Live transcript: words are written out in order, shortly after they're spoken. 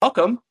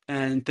Welcome,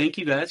 and thank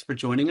you guys for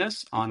joining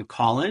us on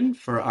Call-In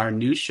for our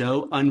new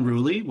show,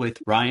 Unruly,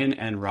 with Ryan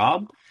and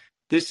Rob.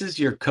 This is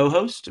your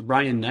co-host,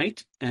 Ryan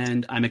Knight,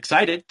 and I'm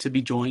excited to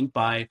be joined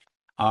by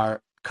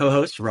our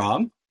co-host,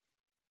 Rob.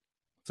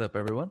 What's up,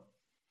 everyone?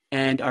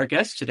 And our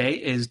guest today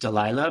is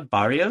Delilah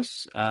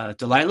Barrios.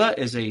 Delilah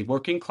is a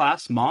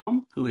working-class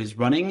mom who is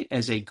running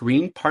as a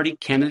Green Party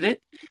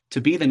candidate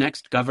to be the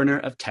next governor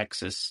of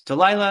Texas.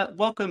 Delilah,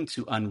 welcome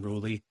to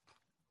Unruly.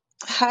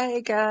 Hi,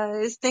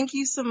 guys. Thank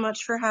you so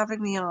much for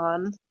having me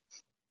on.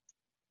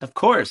 Of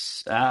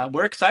course.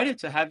 We're excited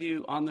to have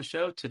you on the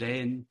show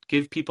today and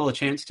give people a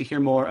chance to hear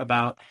more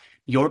about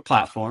your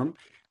platform.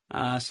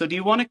 So do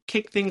you want to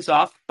kick things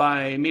off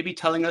by maybe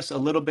telling us a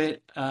little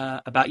bit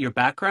about your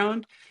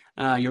background,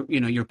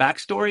 your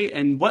backstory,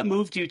 and what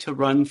moved you to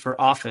run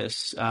for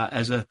office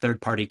as a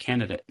third-party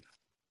candidate?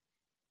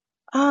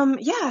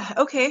 Yeah,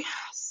 okay.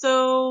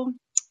 So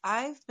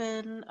I've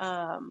been,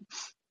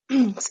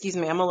 excuse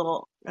me, I'm a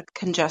little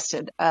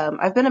congested.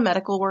 I've been a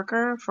medical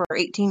worker for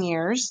 18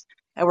 years.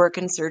 I work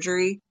in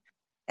surgery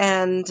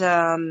and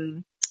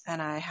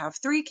I have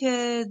 3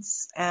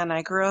 kids and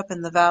I grew up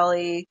in the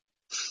Valley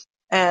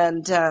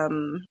and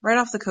right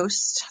off the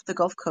coast, the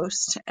Gulf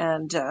Coast.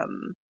 And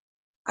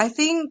I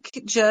think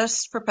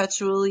just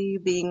perpetually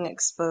being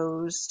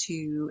exposed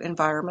to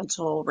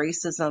environmental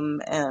racism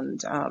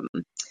and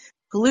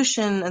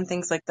pollution and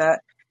things like that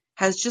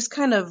has just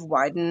kind of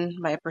widened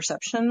my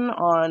perception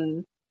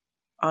on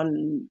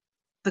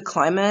the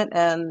climate.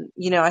 And,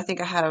 I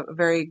think I had a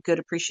very good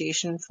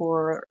appreciation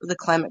for the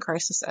climate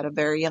crisis at a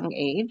very young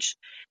age.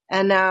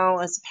 And now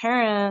as a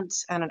parent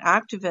and an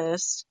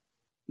activist,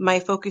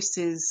 my focus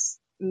is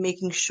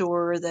making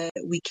sure that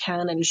we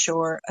can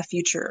ensure a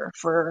future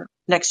for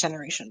next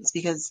generations,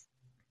 because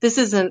this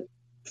isn't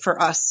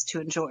for us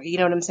to enjoy. You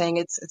know what I'm saying?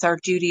 It's our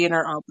duty and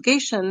our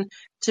obligation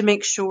to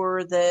make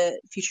sure that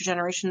future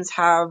generations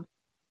have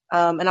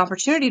an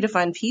opportunity to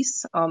find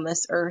peace on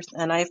this earth.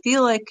 And I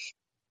feel like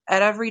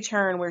at every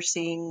turn we're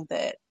seeing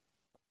that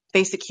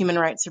basic human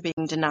rights are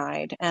being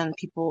denied and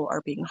people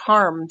are being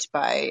harmed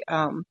by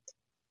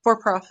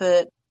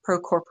for-profit,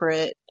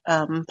 pro-corporate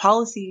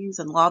policies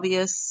and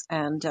lobbyists.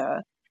 And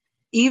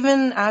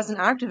even as an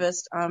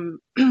activist,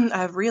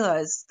 I've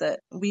realized that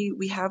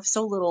we have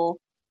so little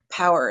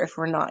power if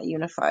we're not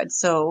unified.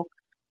 So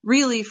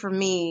really for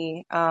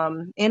me,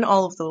 in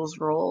all of those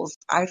roles,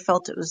 I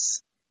felt it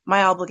was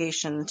my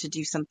obligation to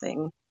do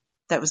something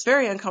that was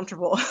very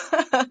uncomfortable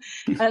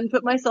and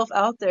put myself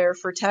out there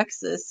for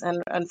Texas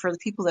and for the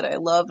people that I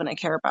love and I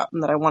care about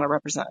and that I want to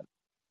represent.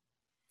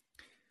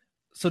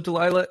 So,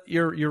 Delilah,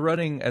 you're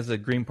running as a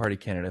Green Party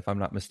candidate, if I'm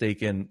not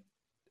mistaken.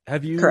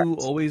 Have you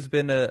Correct. always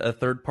been a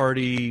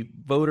third-party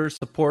voter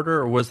supporter,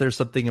 or was there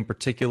something in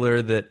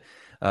particular that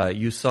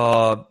you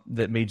saw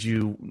that made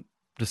you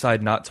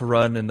decide not to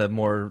run in the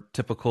more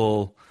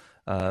typical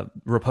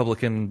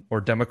Republican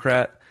or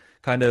Democrat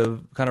kind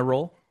of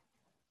role?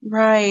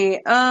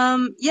 Right.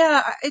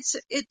 Yeah,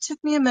 it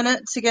took me a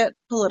minute to get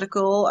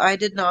political. I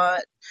did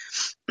not,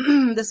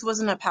 this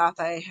wasn't a path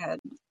I had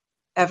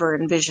ever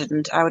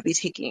envisioned I would be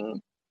taking.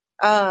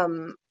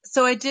 So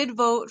I did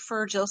vote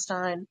for Jill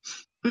Stein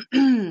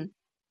and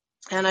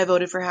I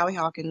voted for Howie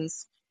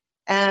Hawkins.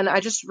 And I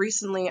just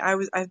recently,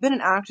 I've been an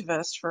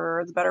activist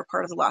for the better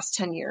part of the last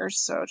 10 years.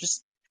 So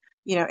just,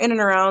 in and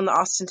around the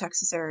Austin,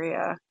 Texas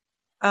area.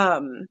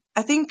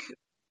 I think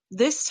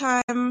this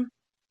time,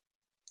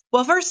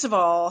 well, first of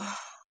all,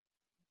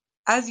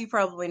 as you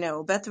probably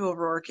know, Beto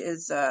O'Rourke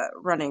is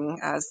running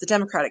as the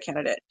Democratic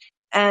candidate.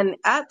 And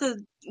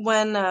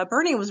when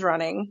Bernie was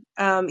running,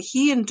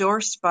 he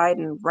endorsed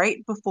Biden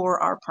right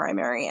before our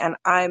primary. And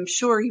I'm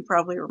sure you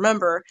probably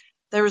remember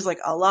there was like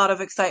a lot of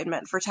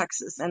excitement for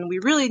Texas. And we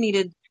really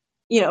needed,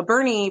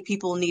 Bernie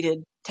people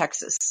needed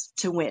Texas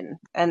to win.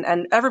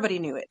 And everybody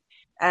knew it.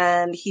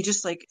 And he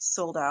just like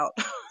sold out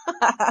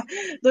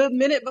the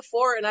minute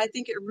before. And I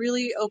think it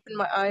really opened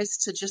my eyes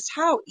to just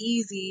how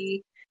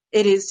easy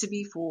it is to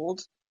be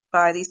fooled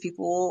by these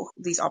people,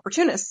 these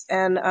opportunists.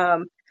 And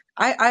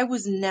I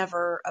was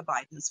never a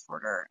Biden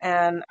supporter.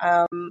 And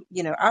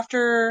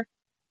after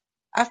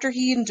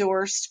he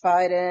endorsed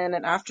Biden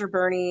and after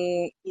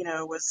Bernie,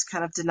 was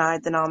kind of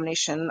denied the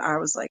nomination, I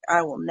was like,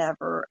 I will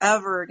never,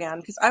 ever again,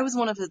 because I was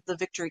one of the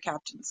victory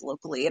captains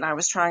locally, and I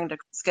was trying to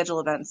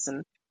schedule events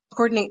and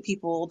coordinate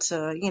people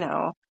to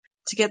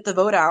get the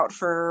vote out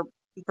for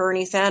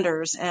Bernie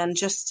Sanders, and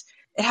just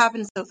it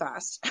happened so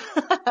fast.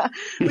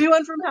 We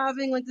went from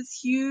having like this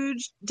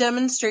huge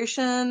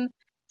demonstration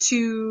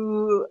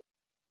to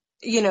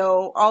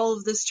all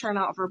of this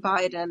turnout for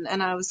Biden,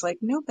 and I was like,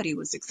 nobody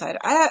was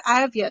excited. I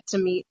have yet to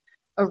meet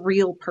a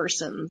real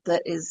person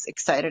that is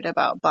excited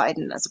about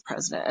Biden as a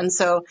president, and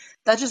so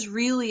that just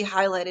really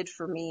highlighted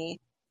for me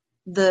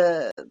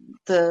the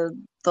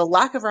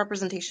lack of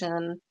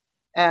representation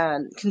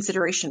and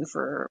consideration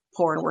for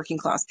poor and working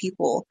class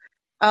people.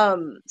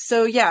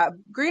 So yeah,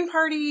 Green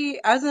Party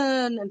as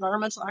an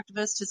environmental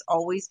activist has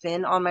always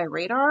been on my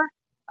radar.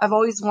 I've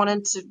always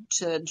wanted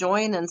to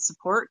join and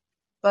support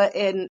But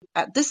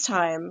at this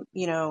time,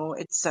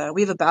 it's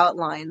we have a ballot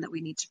line that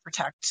we need to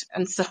protect,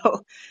 and so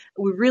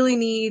we really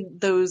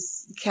need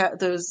those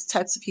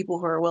types of people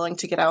who are willing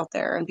to get out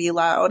there and be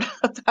loud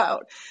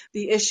about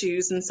the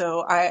issues. And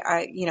so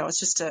it's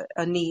just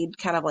a need,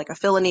 kind of like a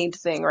fill a need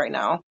thing right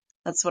now.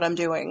 That's what I'm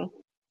doing.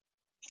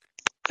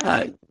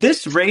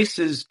 This race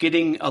is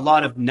getting a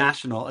lot of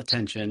national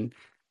attention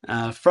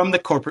from the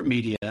corporate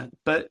media,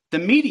 but the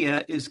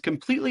media is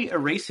completely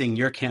erasing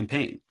your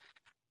campaign.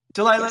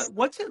 Delilah, Yes.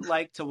 what's it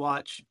like to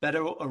watch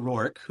Beto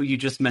O'Rourke, who you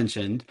just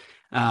mentioned,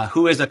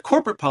 who is a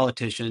corporate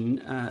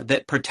politician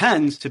that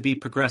pretends to be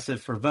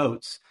progressive for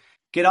votes,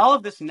 get all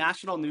of this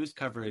national news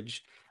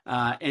coverage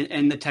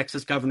in the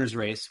Texas governor's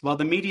race while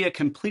the media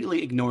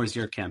completely ignores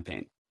your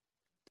campaign?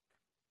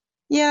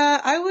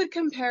 Yeah, I would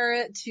compare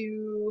it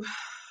to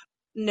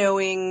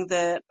knowing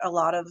that a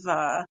lot of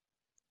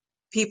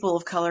people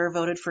of color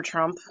voted for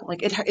Trump.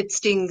 Like it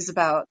stings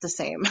about the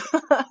same.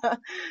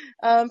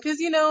 Because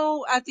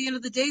at the end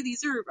of the day,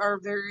 these are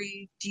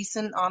very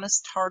decent,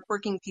 honest,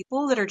 hardworking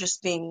people that are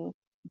just being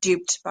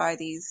duped by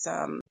these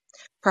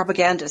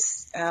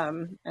propagandists.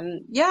 And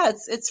yeah,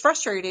 it's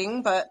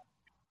frustrating, but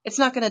it's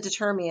not going to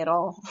deter me at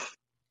all.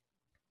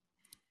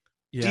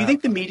 Do you Yeah,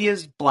 think the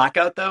media's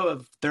blackout, though,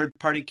 of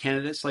third-party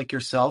candidates like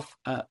yourself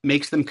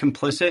makes them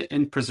complicit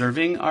in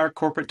preserving our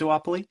corporate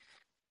duopoly?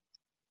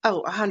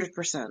 Oh,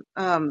 100%.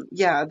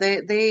 Yeah,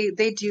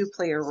 they do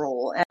play a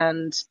role,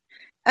 and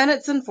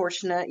it's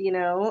unfortunate,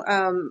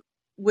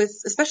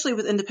 especially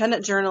with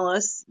independent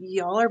journalists,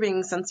 y'all are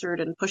being censored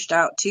and pushed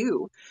out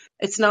too.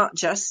 It's not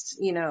just,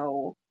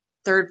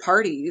 third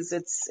parties.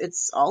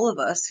 It's all of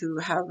us who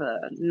have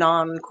a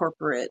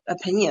non-corporate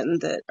opinion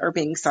that are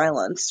being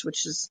silenced,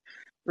 which is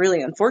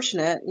really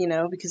unfortunate,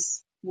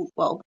 because,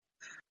 well,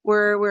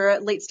 we're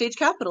at late stage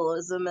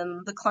capitalism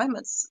and the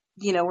climate's,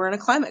 we're in a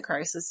climate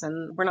crisis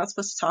and we're not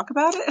supposed to talk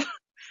about it.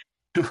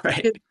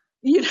 Right.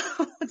 It,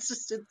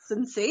 it's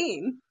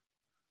insane.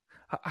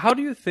 how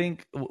do you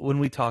think when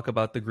we talk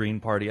about the Green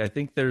Party, I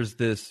think there's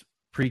this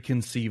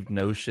preconceived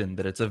notion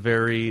that it's a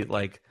very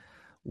like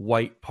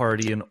white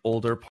party, an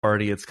older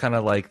party. It's kind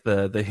of like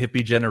the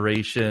hippie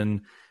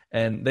generation,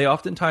 and they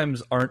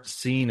oftentimes aren't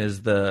seen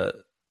as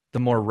the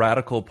more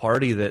radical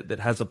party that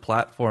has a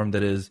platform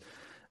that is,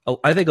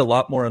 I think, a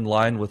lot more in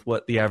line with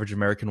what the average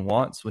American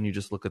wants when you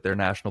just look at their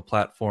national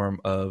platform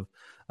of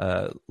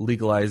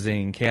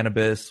legalizing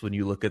cannabis. When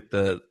you look at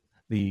the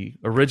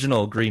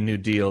original Green New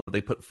Deal that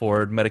they put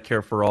forward,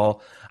 Medicare for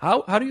all,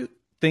 how do you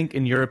think,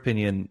 in your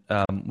opinion,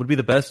 would be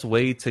the best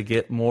way to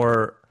get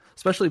more,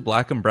 especially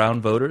black and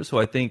brown voters who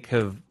I think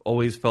have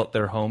always felt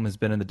their home has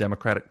been in the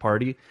Democratic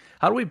Party?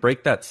 How do we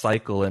break that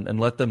cycle and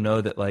let them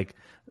know that like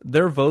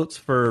their votes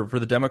for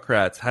the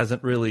Democrats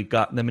hasn't really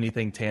gotten them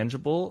anything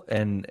tangible,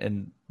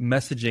 and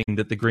messaging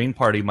that the Green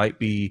Party might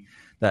be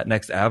that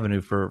next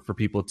avenue for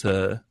people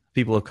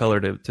of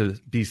color to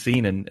be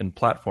seen and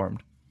platformed?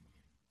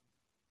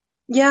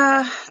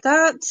 Yeah,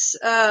 it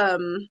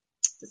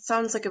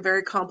sounds like a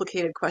very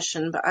complicated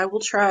question, but I will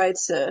try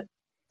to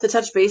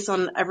touch base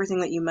on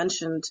everything that you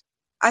mentioned.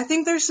 I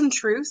think there's some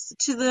truth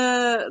to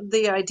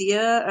the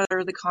idea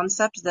or the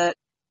concept that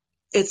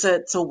it's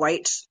a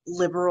white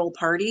liberal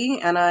party,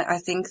 and I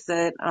think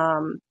that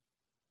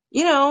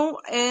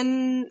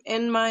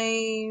in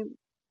my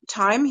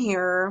time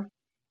here,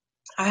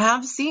 I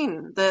have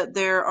seen that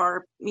there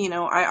are,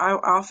 I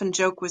often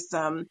joke with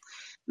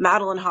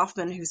Madeline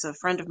Hoffman, who's a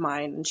friend of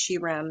mine, and she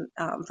ran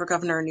for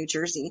governor in New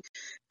Jersey.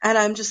 And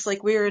I'm just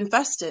like, we're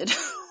infested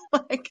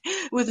like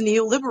with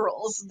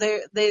neoliberals.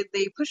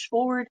 They push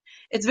forward.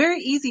 It's very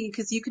easy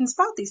because you can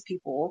spot these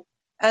people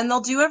and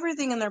they'll do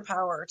everything in their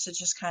power to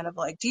just kind of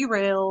like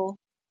derail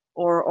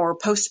or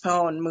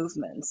postpone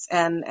movements.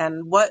 And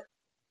what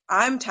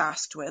I'm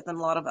tasked with, and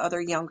a lot of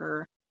other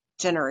younger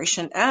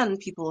generation and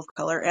people of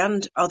color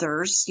and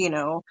others,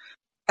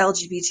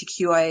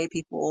 LGBTQIA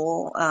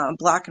people,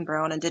 black and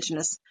brown,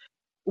 indigenous,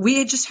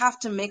 we just have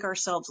to make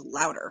ourselves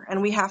louder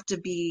and we have to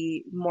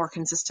be more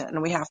consistent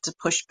and we have to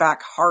push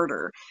back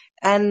harder.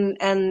 And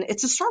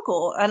it's a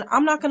struggle. And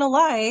I'm not going to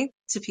lie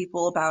to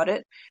people about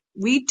it.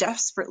 We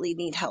desperately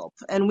need help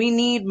and we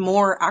need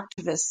more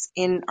activists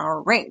in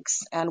our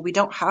ranks. And we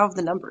don't have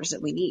the numbers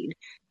that we need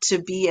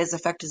to be as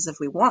effective as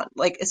we want,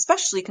 like,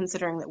 especially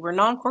considering that we're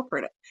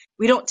non-corporate.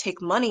 We don't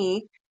take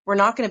money. We're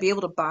not going to be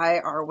able to buy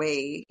our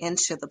way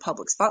into the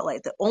public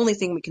spotlight. The only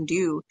thing we can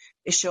do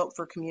is show up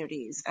for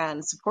communities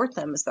and support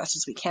them as best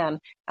as we can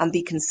and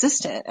be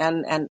consistent.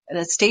 And in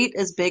a state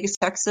as big as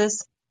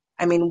Texas,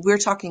 I mean, we're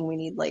talking we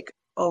need like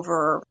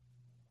over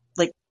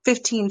like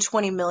 15,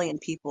 20 million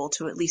people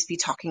to at least be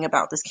talking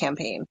about this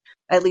campaign,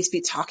 at least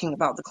be talking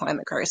about the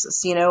climate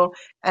crisis,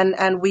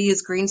 and we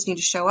as Greens need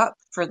to show up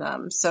for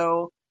them.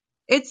 So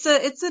it's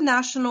a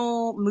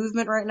national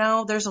movement right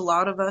now. There's a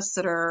lot of us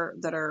that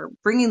are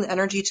bringing the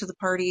energy to the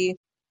party.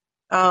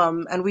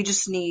 And we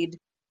just need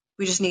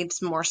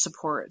some more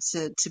support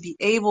to be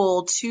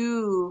able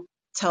to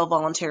tell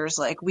volunteers,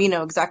 like, we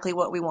know exactly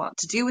what we want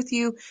to do with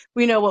you.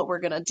 We know what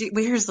we're going to do.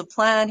 Here's the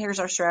plan. Here's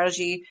our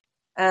strategy.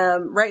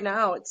 Right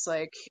now, it's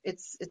like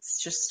it's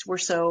just we're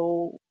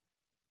so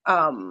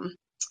um,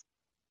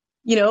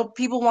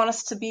 people want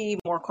us to be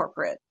more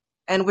corporate.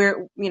 And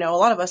a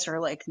lot of us are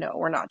like, no,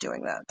 we're not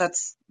doing that.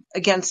 That's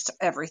against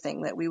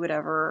everything that we would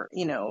ever,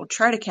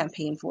 try to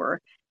campaign for.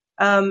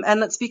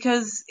 And that's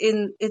because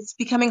it's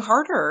becoming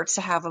harder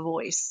to have a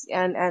voice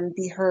and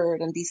be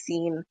heard and be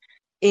seen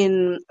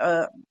in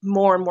a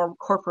more and more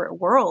corporate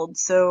world.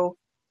 So,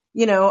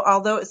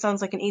 although it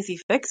sounds like an easy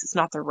fix, it's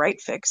not the right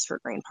fix for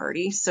Green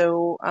Party.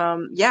 So,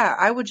 yeah,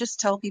 I would just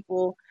tell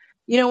people,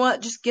 you know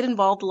what, just get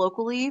involved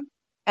locally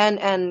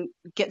and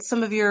get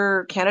some of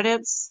your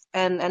candidates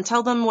and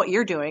tell them what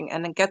you're doing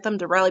and then get them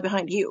to rally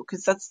behind you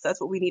because that's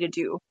what we need to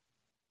do.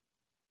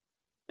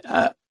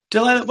 Uh,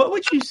 Delilah, what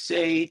would you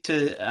say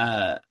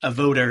to a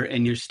voter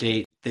in your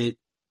state that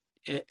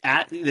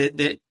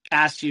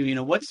asks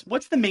you,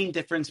 what's the main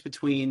difference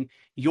between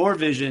your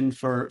vision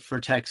for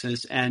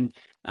Texas and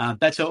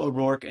Beto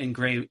O'Rourke and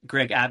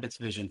Greg Abbott's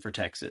vision for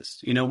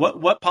Texas?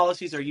 What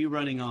policies are you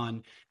running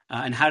on,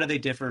 and how do they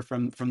differ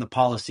from the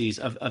policies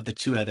of the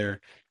two other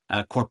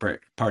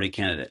corporate party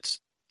candidates?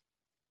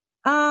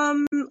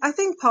 I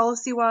think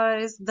policy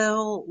wise,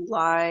 they'll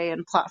lie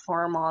and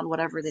platform on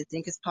whatever they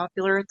think is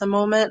popular at the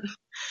moment.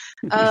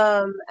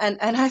 And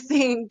I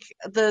think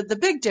the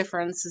big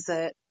difference is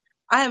that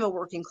I am a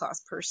working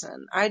class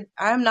person.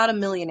 I'm not a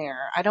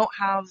millionaire. I don't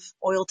have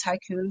oil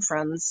tycoon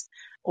friends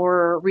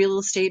or real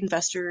estate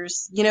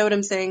investors. You know what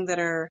I'm saying? That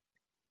are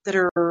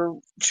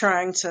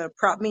trying to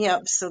prop me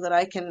up so that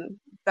I can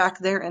back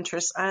their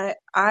interests. I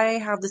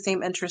have the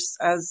same interests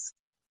as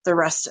the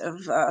rest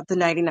of the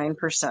 99%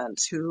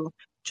 who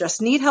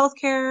just need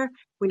healthcare.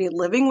 We need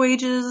living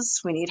wages.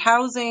 We need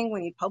housing.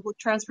 We need public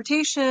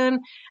transportation,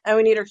 and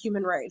we need our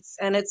human rights.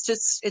 And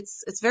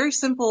it's very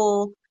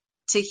simple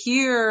to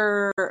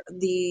hear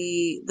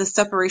the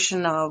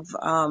separation of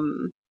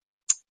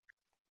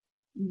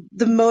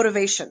the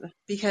motivation,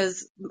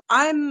 because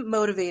I'm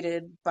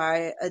motivated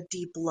by a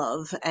deep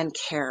love and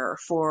care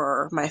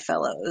for my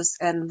fellows,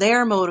 and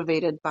they're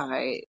motivated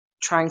by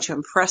trying to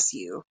impress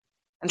you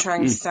and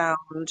trying to Mm.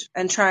 sound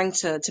and trying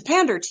to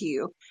pander to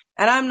you.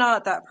 And I'm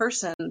not that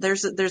person.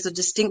 There's a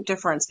distinct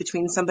difference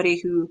between somebody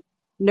who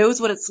knows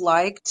what it's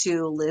like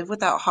to live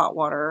without hot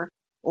water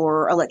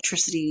or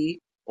electricity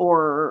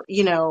or,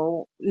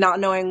 not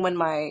knowing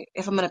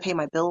if I'm going to pay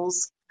my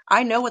bills.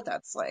 I know what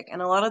that's like,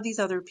 and a lot of these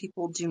other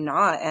people do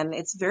not, and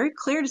it's very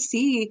clear to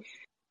see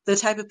the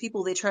type of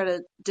people they try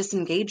to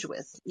disengage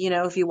with.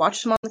 If you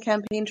watch them on the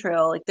campaign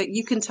trail, like that,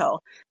 you can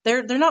tell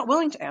they're not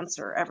willing to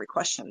answer every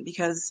question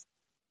because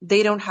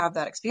they don't have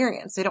that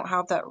experience. They don't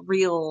have that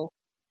real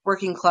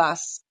working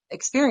class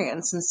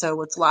experience, and so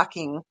what's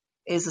lacking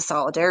is the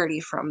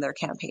solidarity from their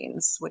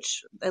campaigns,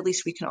 which at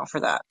least we can offer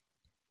that.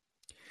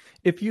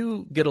 If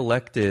you get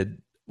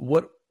elected,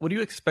 what do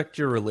you expect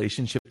your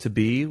relationship to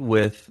be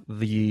with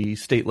the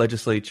state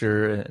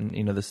legislature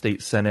and the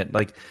state senate?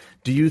 Like,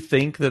 do you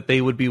think that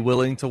they would be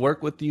willing to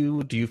work with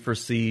you? Do you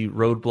foresee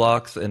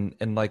roadblocks,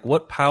 and like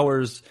what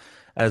powers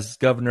as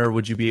governor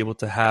would you be able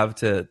to have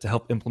to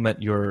help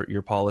implement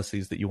your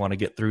policies that you want to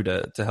get through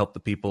to help the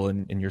people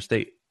in your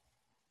state?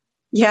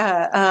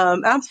 Yeah,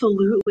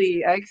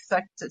 absolutely. I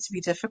expect it to be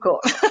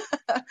difficult.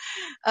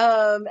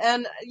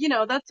 And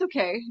that's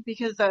okay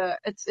because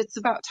it's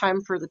about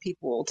time for the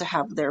people to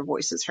have their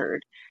voices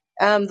heard.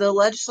 The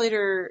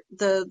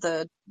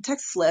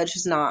Texas Ledge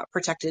has not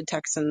protected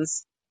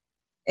Texans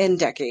in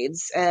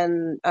decades,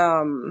 and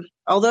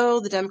although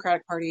the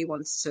Democratic Party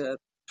wants to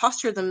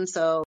posture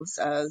themselves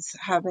as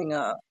having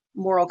a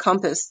moral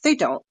compass, they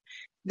don't.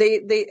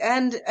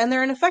 And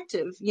they're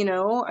ineffective.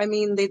 I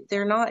mean,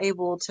 they're not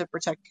able to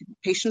protect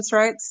patients'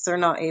 rights. They're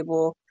not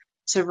able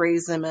to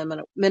raise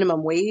the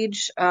minimum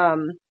wage.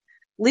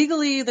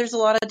 Legally, there's a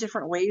lot of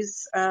different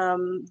ways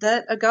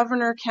that a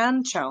governor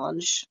can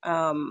challenge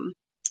the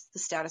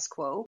status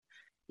quo.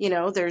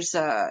 There's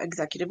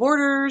executive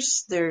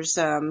orders, there's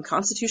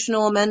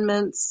constitutional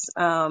amendments,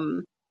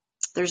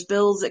 there's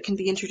bills that can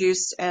be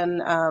introduced,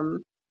 and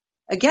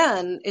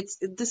again,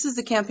 this is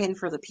the campaign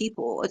for the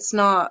people. It's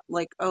not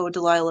like, oh,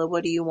 Delilah,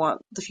 what do you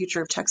want the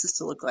future of Texas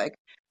to look like?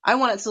 I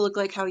want it to look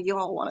like how you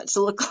all want it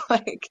to look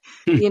like.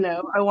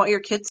 I want your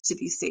kids to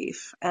be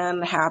safe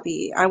and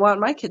happy. I want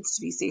my kids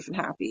to be safe and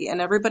happy,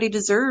 and everybody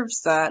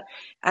deserves that.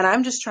 And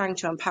I'm just trying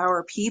to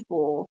empower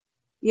people.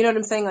 You know what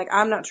I'm saying? Like,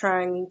 I'm not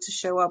trying to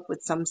show up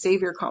with some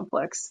savior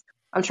complex.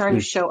 I'm trying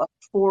to show up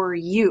for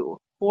you,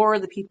 for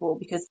the people,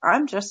 because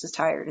I'm just as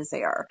tired as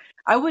they are.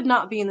 I would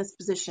not be in this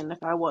position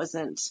if I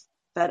wasn't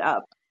fed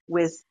up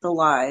with the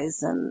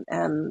lies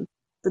and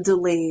the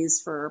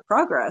delays for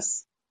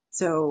progress.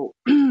 So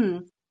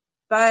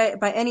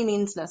by any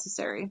means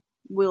necessary,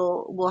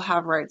 we'll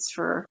have rights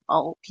for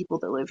all people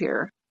that live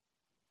here.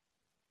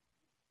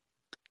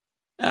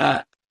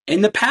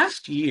 In the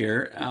past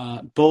year,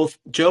 both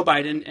Joe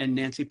Biden and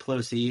Nancy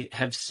Pelosi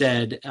have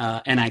said,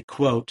 and I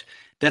quote,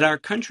 that our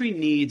country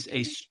needs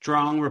a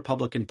strong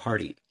Republican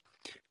Party.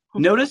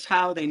 Notice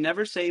how they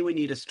never say we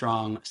need a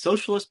strong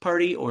Socialist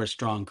Party or a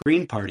strong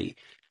Green Party.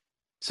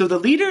 So the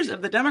leaders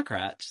of the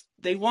Democrats,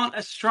 they want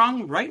a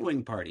strong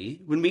right-wing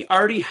party when we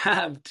already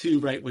have two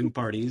right-wing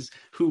parties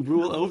who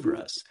rule over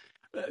us.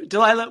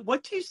 Delilah,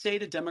 what do you say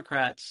to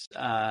Democrats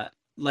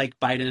like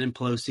Biden and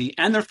Pelosi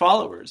and their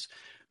followers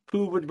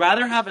who would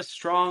rather have a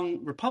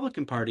strong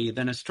Republican Party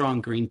than a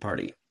strong Green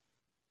Party?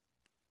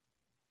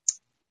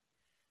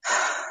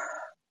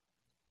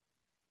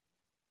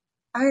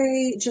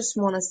 I just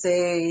want to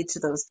say to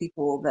those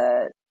people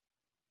that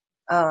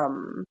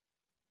um,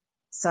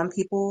 some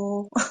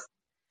people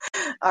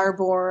are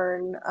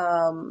born,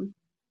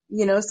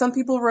 some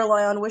people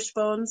rely on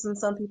wishbones and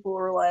some people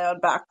rely on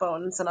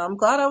backbones. And I'm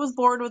glad I was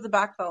born with a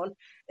backbone.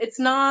 It's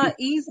not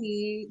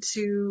easy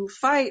to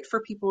fight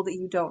for people that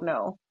you don't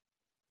know,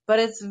 but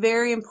it's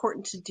very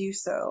important to do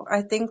so.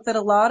 I think that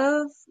a lot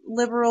of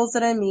liberals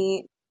that I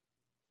meet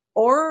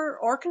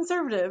or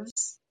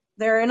conservatives,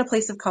 they're in a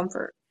place of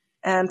comfort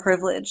and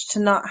privilege to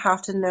not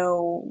have to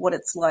know what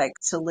it's like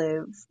to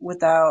live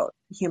without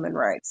human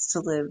rights,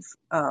 to live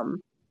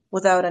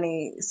without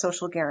any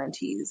social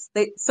guarantees.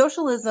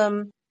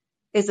 Socialism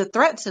is a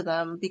threat to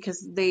them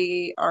because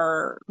they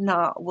are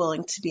not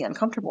willing to be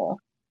uncomfortable.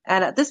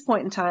 And at this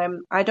point in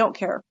time, I don't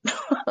care.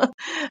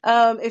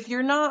 If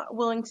you're not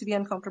willing to be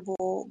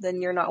uncomfortable,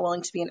 then you're not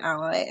willing to be an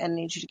ally and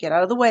need you to get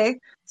out of the way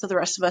so the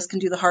rest of us can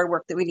do the hard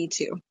work that we need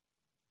to.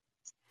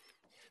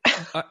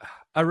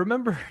 I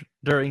remember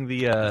during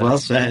Well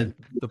said.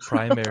 the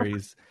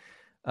primaries,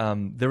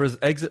 there was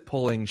exit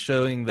polling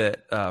showing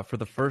that for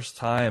the first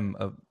time,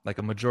 like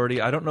a majority,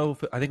 I don't know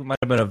if I think it might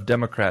have been of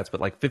Democrats, but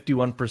like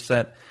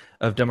 51%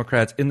 of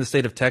Democrats in the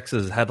state of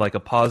Texas had like a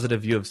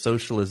positive view of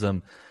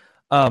socialism.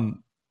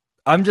 I'm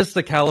just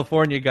a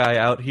California guy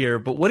out here,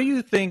 but what do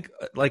you think,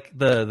 like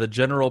the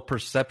general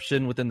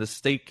perception within the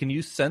state? Can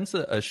you sense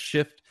a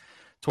shift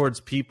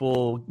towards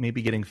people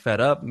maybe getting fed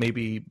up,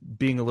 maybe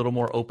being a little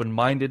more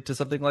open-minded to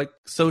something like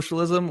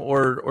socialism,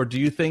 or do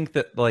you think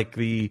that like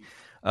the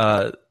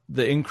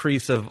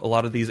increase of a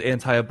lot of these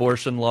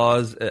anti-abortion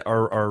laws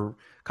are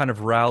kind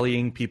of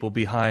rallying people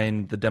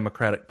behind the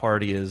Democratic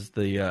Party as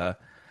the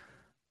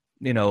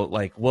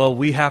like, well,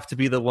 we have to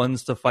be the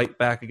ones to fight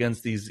back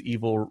against these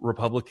evil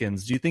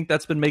Republicans? Do you think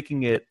that's been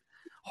making it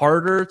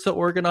harder to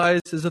organize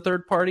as a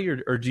third party,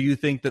 or do you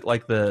think that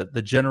like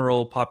the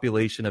general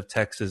population of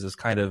Texas is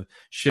kind of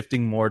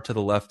shifting more to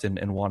the left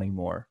and wanting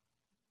more?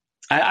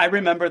 I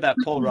remember that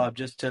poll, Rob,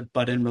 just to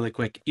butt in really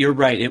quick. You're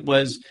right. It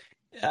was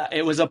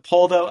a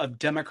poll, though, of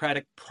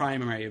Democratic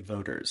primary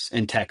voters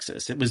in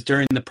Texas. It was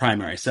during the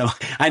primary. So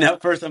I know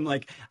at first I'm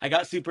like, I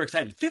got super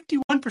excited.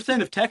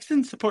 51% of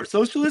Texans support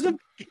socialism.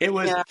 It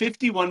was Yeah.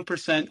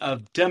 51%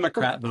 of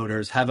Democrat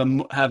voters have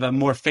a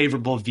more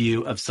favorable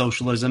view of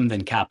socialism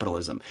than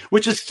capitalism,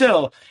 which is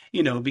still,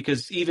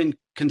 because even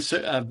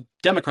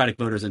Democratic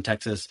voters in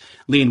Texas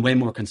lean way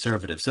more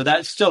conservative. So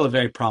that's still a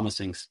very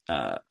promising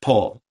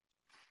poll.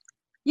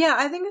 Yeah,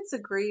 I think it's a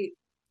great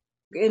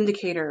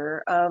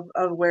indicator of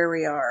where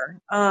we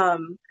are.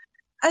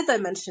 As I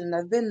mentioned,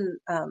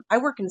 I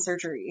work in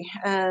surgery,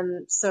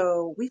 and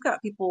so we've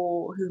got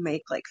people who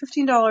make like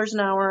 $15 an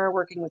hour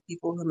working with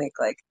people who make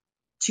like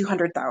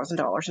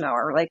 $200,000 an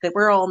hour. Like that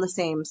we're all in the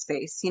same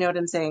space. You know what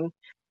I'm saying?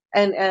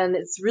 And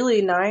it's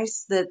really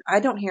nice that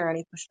I don't hear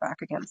any pushback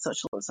against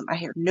socialism. I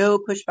hear no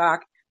pushback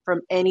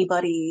from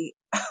anybody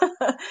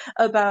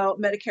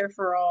about Medicare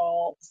for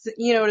all.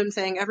 You know what I'm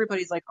saying?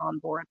 Everybody's like on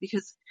board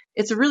because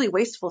it's a really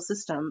wasteful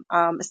system,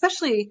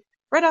 especially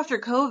right after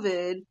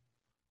COVID.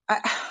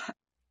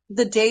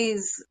 The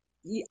days,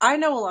 I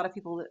know a lot of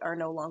people that are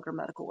no longer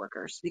medical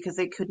workers because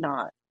they could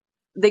not.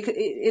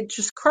 It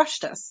just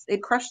crushed us.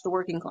 It crushed the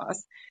working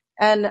class.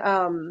 And,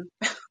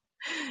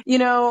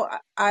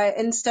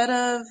 instead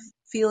of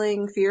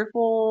feeling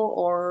fearful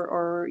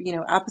or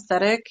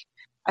apathetic,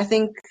 I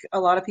think a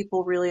lot of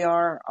people really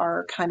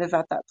are kind of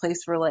at that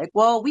place where like,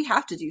 well, we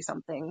have to do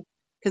something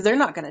because they're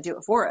not going to do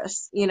it for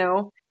us.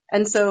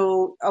 And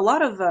so a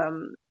lot of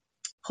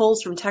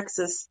polls from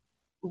Texas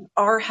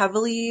are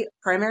heavily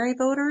primary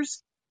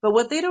voters, but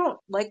what they don't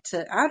like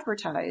to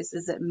advertise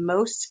is that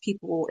most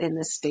people in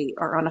this state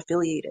are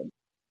unaffiliated.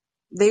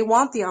 They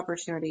want the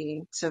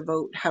opportunity to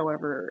vote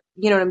however,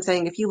 you know what I'm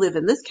saying? If you live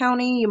in this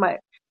county, you might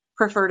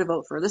prefer to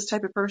vote for this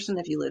type of person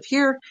if you live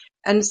here.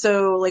 And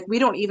so like we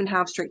don't even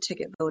have straight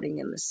ticket voting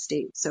in this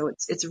state. So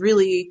it's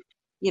really,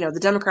 the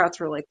Democrats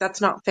were like,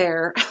 that's not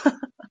fair.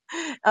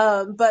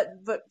 But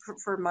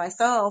for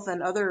myself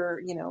and other,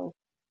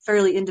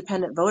 fairly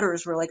independent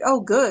voters were like, oh,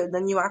 good.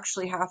 Then you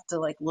actually have to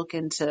like look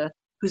into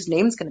whose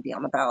name's going to be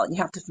on the ballot. And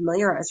you have to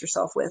familiarize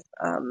yourself with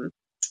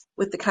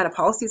the kind of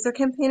policies they're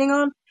campaigning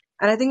on.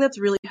 And I think that's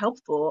really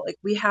helpful. Like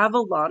we have a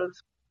lot of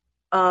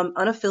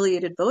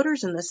unaffiliated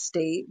voters in this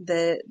state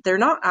that they're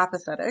not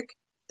apathetic.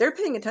 They're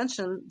paying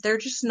attention. They're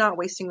just not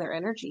wasting their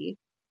energy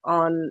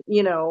on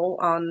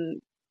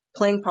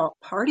playing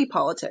party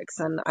politics.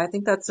 And I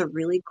think that's a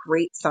really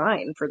great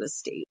sign for the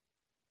state.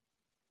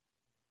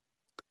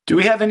 Do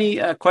we have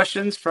any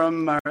questions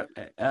from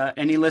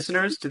any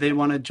listeners? Do they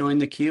want to join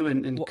the queue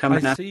and Well, come I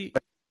and ask? see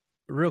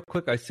real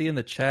quick, I see in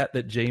the chat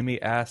that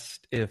Jamie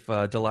asked if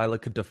Delilah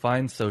could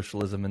define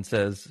socialism, and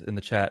says in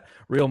the chat,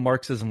 real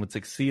Marxism would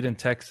succeed in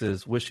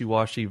Texas,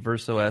 wishy-washy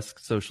Verso-esque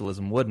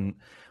socialism wouldn't.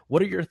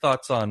 What are your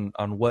thoughts on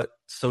what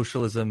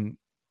socialism,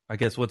 I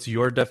guess, what's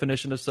your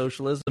definition of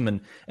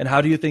socialism, and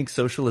how do you think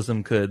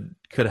socialism could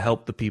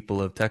help the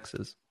people of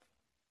Texas?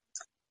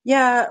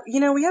 Yeah,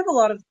 we have a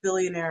lot of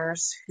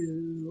billionaires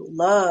who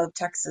love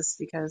Texas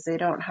because they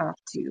don't have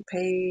to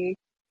pay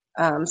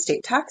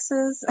state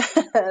taxes,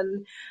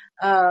 and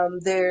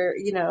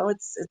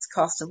its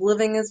cost of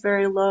living is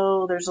very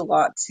low. There's a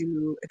lot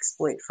to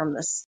exploit from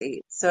the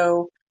state.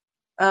 So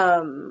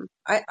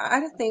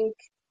I think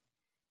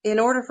in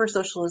order for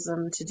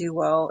socialism to do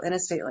well in a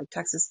state like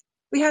Texas,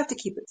 we have to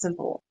keep it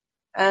simple,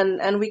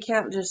 and we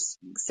can't just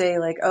say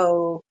like,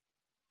 oh,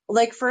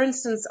 like for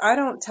instance, I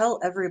don't tell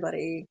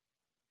everybody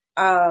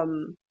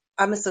um,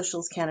 I'm a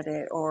socialist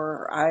candidate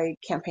or I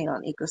campaign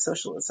on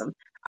eco-socialism.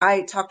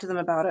 I talk to them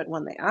about it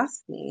when they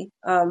ask me.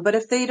 But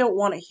if they don't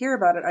want to hear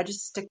about it, I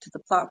just stick to the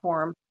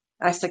platform.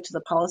 I stick to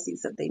the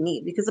policies that they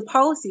need because the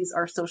policies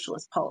are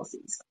socialist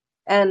policies.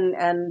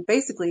 And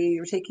basically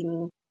you're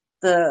taking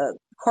the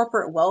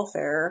corporate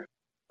welfare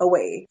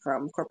away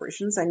from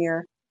corporations and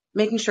you're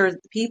making sure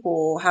that the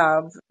people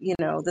have,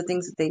 the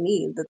things that they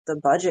need, that the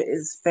budget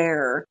is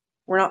fair.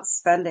 We're not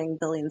spending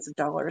billions of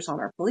dollars on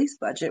our police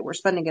budget. We're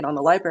spending it on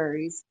the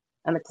libraries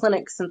and the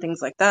clinics and things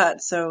like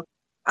that. So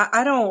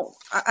I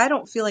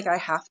don't feel like I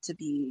have to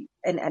be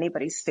in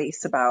anybody's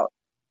face about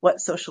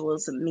what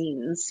socialism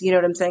means. You know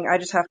what I'm saying? I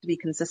just have to be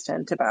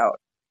consistent about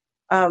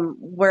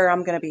where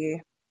I'm going to be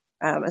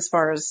as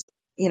far as,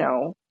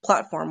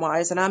 platform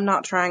wise. And I'm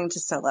not trying to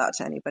sell out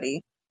to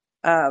anybody.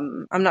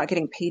 I'm not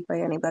getting paid by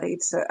anybody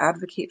to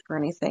advocate for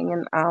anything.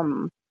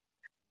 And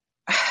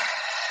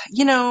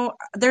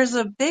there's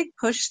a big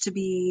push to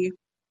be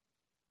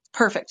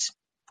perfect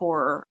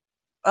for,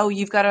 oh,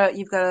 you've gotta,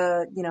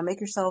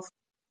 make yourself,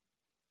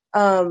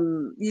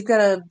 you've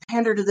gotta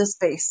pander to this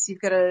base. You've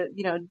gotta,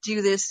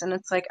 do this. And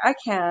it's like,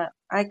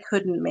 I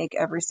couldn't make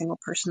every single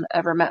person that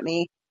ever met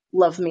me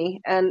love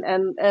me and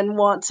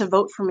want to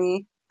vote for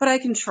me, but I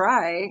can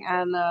try.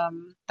 And,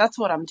 that's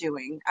what I'm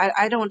doing.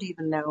 I don't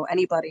even know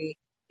anybody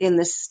in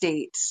this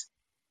state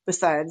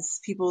besides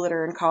people that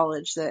are in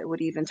college that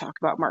would even talk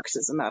about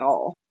Marxism at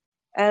all.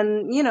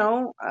 And,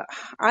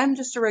 I'm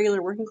just a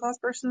regular working class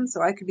person, so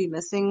I could be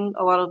missing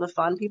a lot of the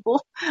fun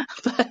people.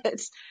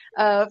 But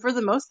for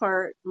the most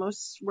part,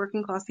 most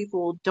working class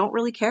people don't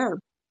really care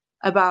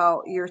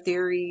about your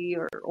theory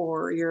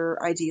or your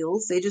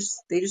ideals. They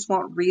just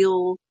want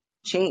real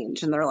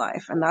change in their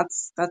life. And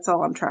that's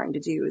all I'm trying to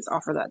do is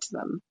offer that to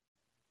them.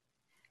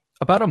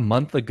 About a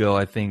month ago,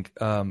 I think,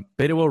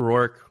 Beto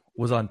O'Rourke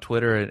was on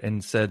Twitter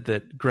and said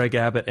that Greg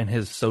Abbott and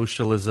his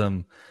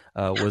socialism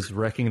was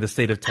wrecking the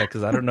state of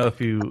Texas. I don't know if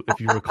you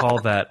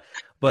recall that,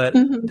 but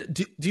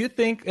do you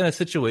think in a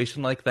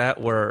situation like that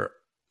where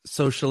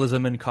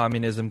socialism and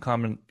communism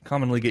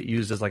commonly get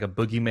used as like a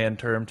boogeyman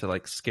term to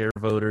like scare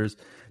voters,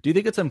 do you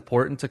think it's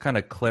important to kind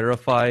of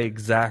clarify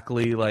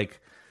exactly like,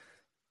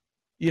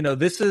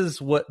 this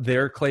is what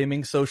they're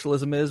claiming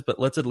socialism is, but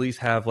let's at least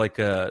have like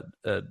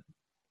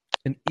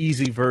an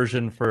easy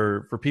version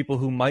for people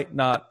who might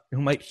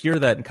hear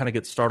that and kind of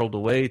get startled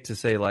away to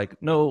say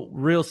like, no,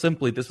 real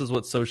simply, this is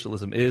what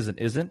socialism is and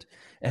isn't.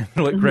 And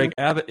what Greg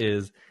Abbott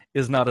is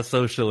not a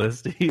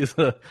socialist. He's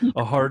a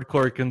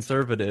hardcore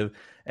conservative.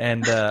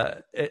 And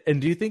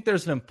do you think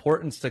there's an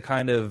importance to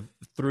kind of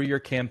through your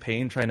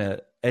campaign trying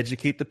to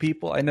educate the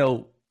people? I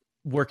know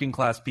working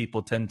class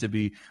people tend to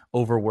be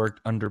overworked,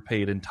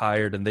 underpaid, and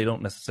tired, and they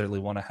don't necessarily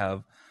want to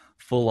have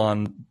full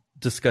on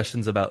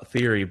discussions about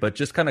theory, but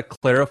just kind of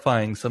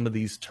clarifying some of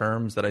these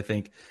terms that I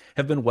think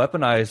have been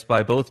weaponized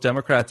by both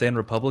Democrats and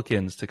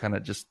Republicans to kind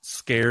of just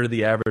scare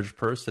the average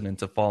person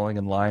into falling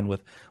in line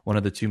with one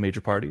of the two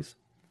major parties.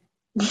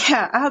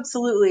 Yeah,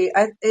 absolutely.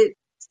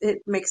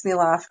 It makes me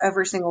laugh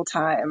every single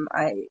time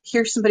I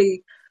hear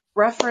somebody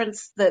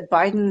reference that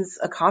Biden's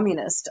a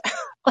communist.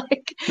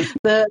 Like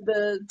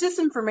the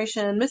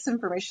disinformation,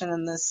 misinformation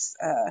in this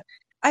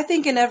I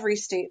think in every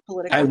state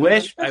politically. I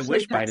wish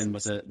especially Biden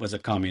Texas. was a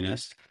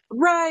communist.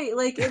 Right,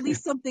 like at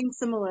least something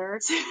similar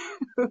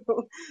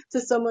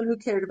to someone who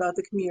cared about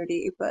the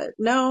community, but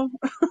no.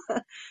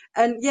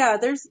 And yeah,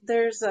 there's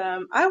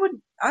I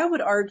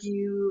would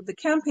argue the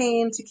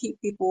campaign to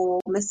keep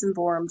people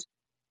misinformed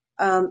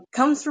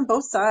comes from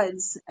both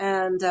sides,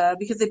 and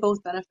because they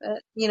both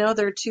benefit.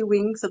 They're two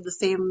wings of the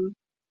same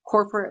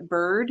corporate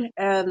bird,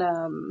 and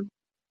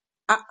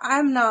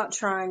I'm not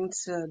trying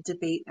to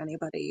debate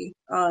anybody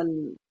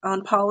on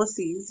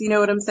policies. You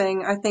know what I'm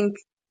saying? I think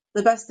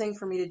the best thing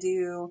for me to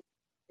do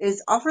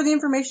is offer the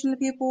information to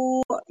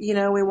people.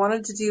 We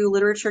wanted to do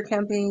literature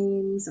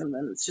campaigns, and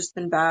then it's just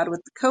been bad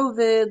with the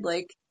COVID.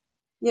 Like,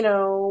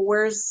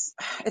 where's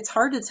it's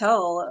hard to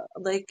tell.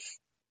 Like,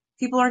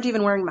 people aren't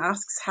even wearing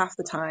masks half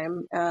the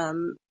time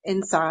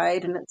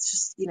inside, and it's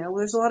just,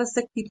 there's a lot of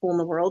sick people in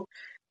the world.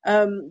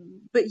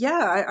 But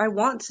yeah, I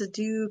want to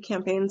do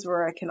campaigns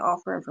where I can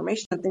offer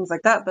information and things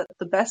like that. But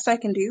the best I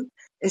can do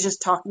is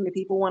just talking to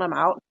people when I'm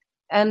out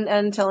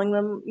and telling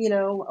them,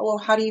 well,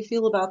 how do you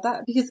feel about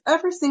that? Because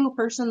every single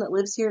person that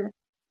lives here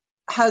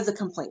has a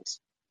complaint.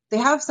 They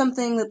have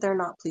something that they're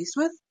not pleased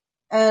with,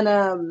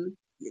 and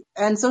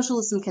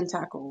socialism can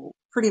tackle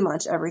pretty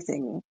much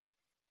everything,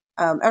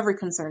 every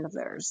concern of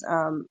theirs,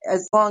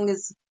 as long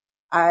as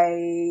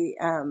I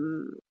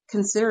am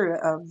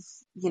considerate of,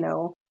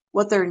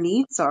 what their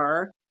needs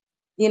are.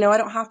 I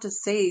don't have to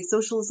say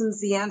socialism's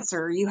the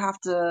answer. You have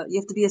to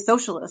be a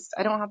socialist.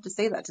 I don't have to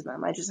say that to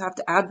them. I just have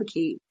to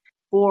advocate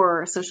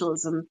for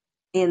socialism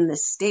in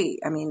this state.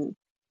 I mean,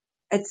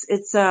 it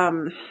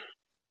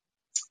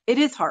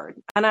is hard.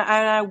 And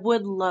I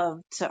would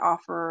love to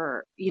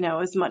offer,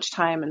 as much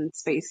time and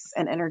space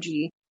and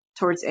energy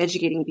towards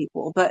educating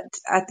people. But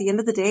at the end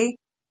of the day,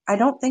 I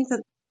don't think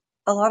that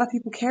a lot of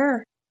people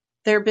care.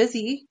 They're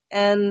busy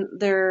and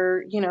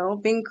they're,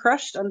 being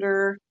crushed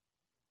under,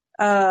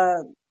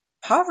 uh,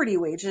 poverty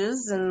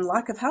wages and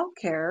lack of health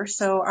care.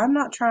 So I'm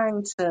not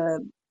trying to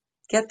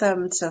get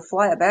them to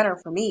fly a banner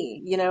for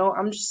me.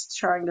 I'm just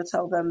trying to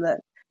tell them that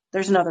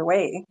there's another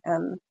way.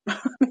 And I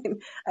mean,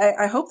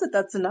 I hope that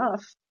that's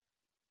enough.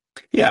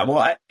 Yeah,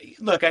 well,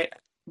 look,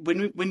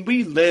 when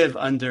we live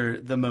under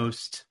the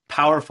most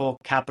powerful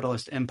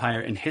capitalist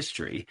empire in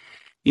history,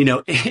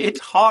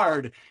 it's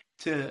hard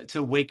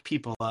to wake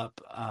people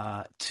up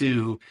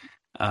to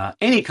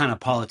any kind of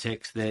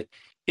politics that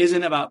is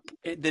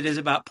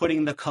about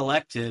putting the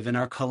collective and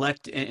our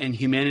and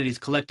humanity's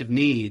collective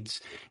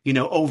needs,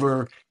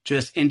 over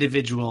just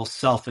individual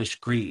selfish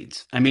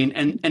greeds. I mean,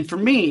 and for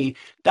me,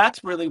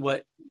 that's really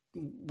what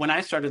when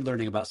I started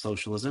learning about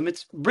socialism,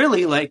 it's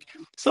really like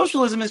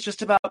socialism is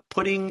just about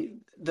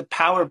putting the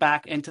power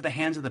back into the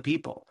hands of the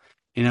people.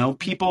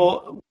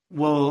 People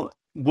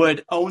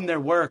would own their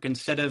work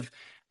instead of,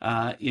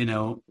 uh, you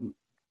know,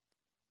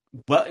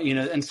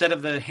 instead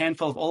of the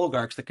handful of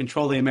oligarchs that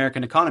control the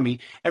American economy,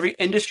 every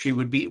industry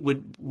would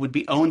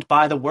be owned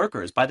by the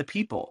workers, by the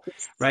people,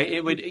 right?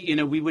 It would,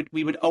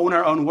 we would own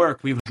our own work.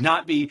 We would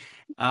not be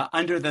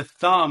under the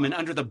thumb and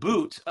under the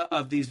boot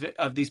of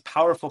these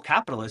powerful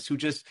capitalists who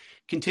just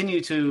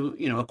continue to,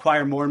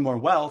 acquire more and more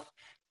wealth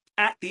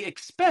at the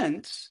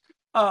expense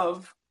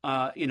of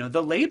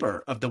the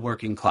labor of the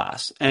working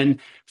class. And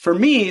for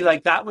me,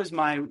 like that was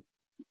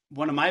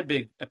one of my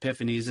big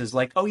epiphanies is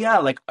like, oh yeah,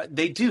 like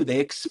they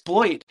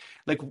exploit,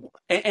 like,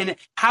 and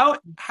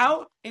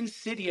how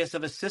insidious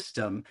of a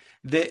system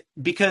that,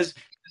 because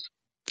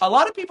a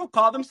lot of people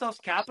call themselves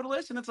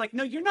capitalists, and it's like,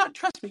 no, you're not.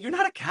 Trust me, you're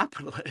not a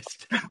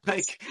capitalist.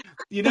 Like,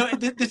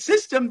 the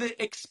system that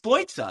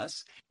exploits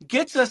us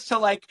gets us to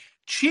like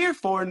cheer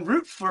for and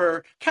root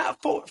for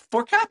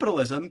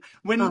capitalism,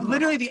 when Uh-huh.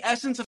 literally the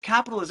essence of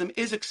capitalism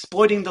is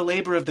exploiting the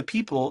labor of the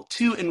people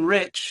to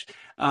enrich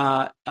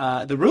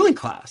the ruling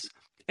class.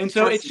 And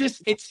so it's That's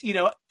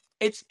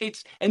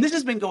just and this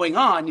has been going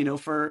on,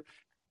 for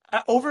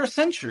over a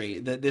century,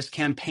 this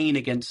campaign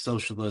against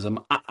socialism.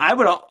 I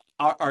would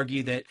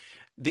argue that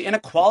the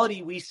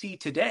inequality we see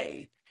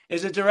today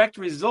is a direct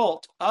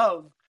result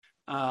of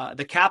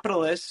the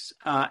capitalists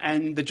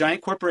and the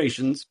giant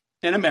corporations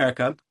in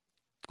America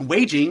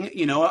waging,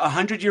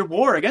 100-year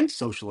war against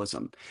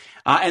socialism.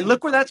 And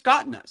look where that's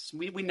gotten us.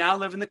 We now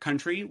live in the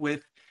country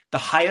with the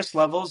highest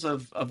levels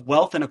of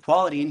wealth and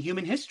equality in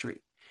human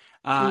history.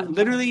 Mhm.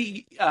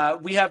 Literally,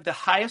 we have the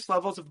highest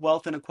levels of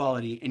wealth and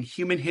equality in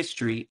human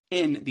history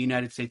in the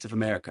United States of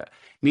America,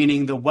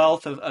 meaning the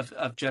wealth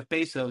of Jeff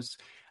Bezos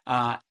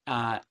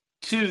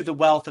to the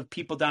wealth of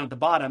people down at the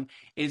bottom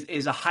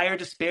is a higher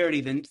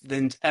disparity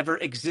than ever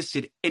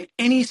existed in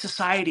any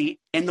society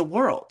in the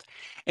world.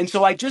 And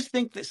so I just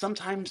think that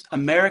sometimes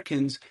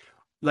Americans,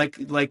 like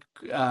like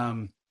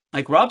um,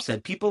 like Rob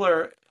said, people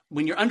are,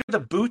 when you're under the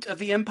boot of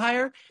the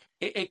empire,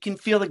 it can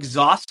feel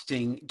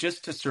exhausting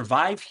just to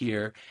survive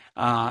here,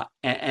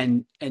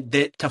 and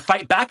that to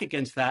fight back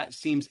against that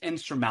seems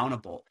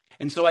insurmountable.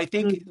 And so I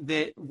think Mhm.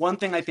 that one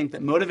thing I think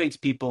that motivates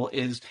people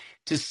is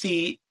to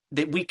see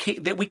that we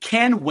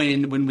can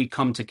win when we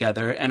come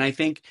together. And I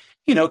think,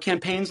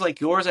 campaigns like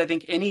yours, I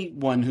think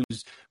anyone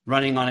who's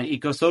running on an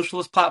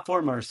eco-socialist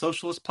platform or a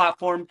socialist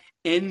platform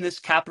in this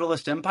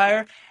capitalist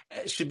empire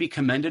should be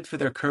commended for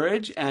their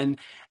courage. And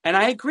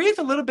I agree with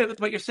a little bit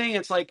with what you're saying.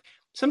 It's like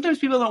sometimes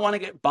people don't want to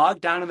get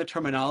bogged down in the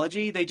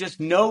terminology. They just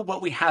know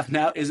what we have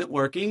now isn't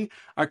working.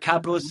 Our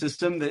capitalist Mhm.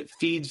 system that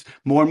feeds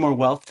more and more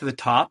wealth to the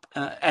top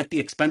at the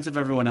expense of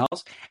everyone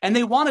else. And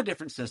they want a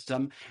different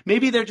system.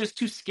 Maybe they're just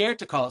too scared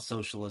to call it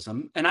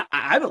socialism. And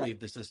I believe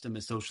the system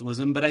is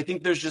socialism, but I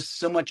think there's just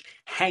so much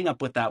hang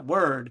up with that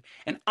word.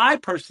 And I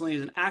personally,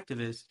 as an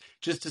activist,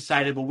 just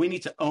decided, well, we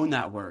need to own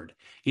that word,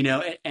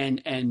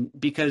 and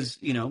because,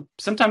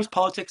 sometimes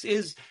politics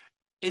is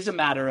a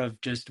matter of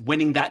just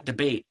winning that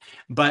debate.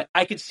 But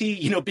I could see,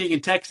 being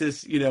in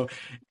Texas,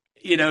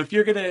 if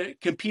you're going to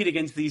compete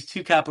against these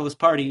two capitalist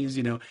parties,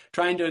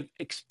 trying to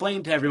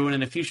explain to everyone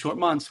in a few short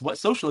months what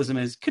socialism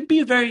is could be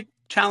a very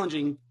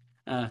challenging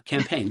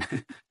campaign.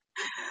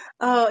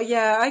 Oh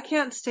yeah, I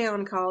can't stay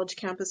on college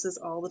campuses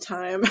all the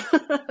time.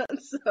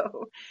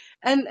 So,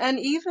 and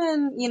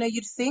even,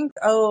 you'd think,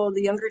 oh,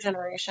 the younger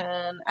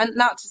generation, and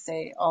not to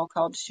say all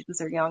college students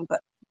are young,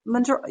 but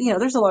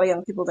there's a lot of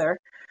young people there.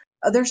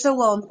 They're so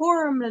well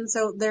informed, and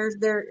so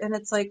and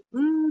it's like,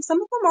 some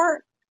of them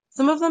aren't.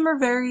 Some of them are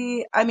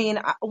very,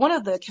 one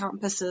of the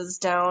campuses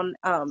down,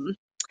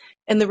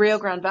 in the Rio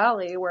Grande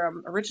Valley, where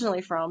I'm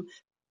originally from,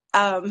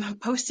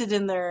 posted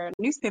in their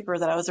newspaper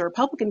that I was a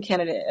Republican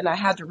candidate, and I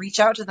had to reach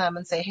out to them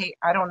and say, hey,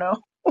 I don't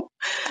know.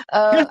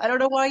 I don't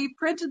know why you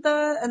printed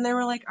that. And they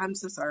were like, I'm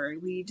so sorry.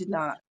 We did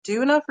not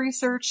do enough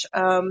research.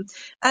 And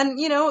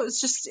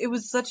it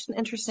was such an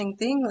interesting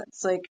thing.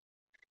 It's like,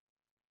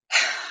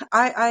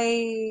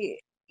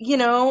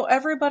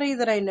 everybody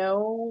that I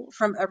know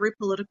from every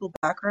political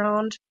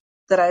background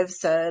that I've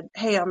said,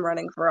 hey, I'm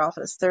running for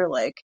office, they're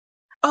like,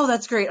 oh,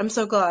 that's great. I'm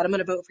so glad. I'm going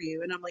to vote for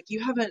you. And I'm like, you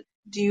haven't,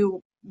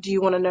 do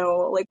you want to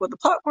know like what the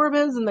platform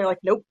is? And they're like,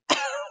 nope.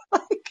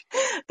 Like,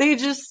 they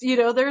just,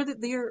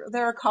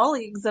 they're our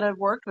colleagues that I've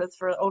worked with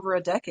for over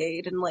a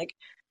decade. And like,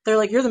 they're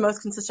like, you're the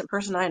most consistent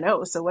person I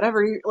know. So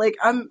whatever you like,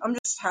 I'm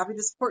just happy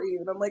to support you.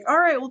 And I'm like, all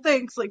right, well,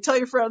 thanks. Like, tell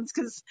your friends.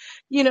 Cause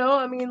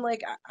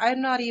like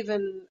I'm not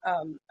even,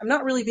 I'm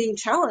not really being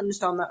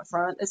challenged on that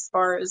front as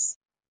far as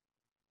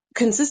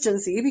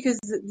consistency, because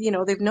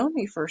they've known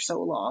me for so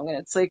long, and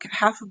it's like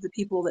half of the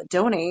people that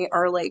donate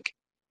are like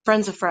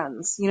friends of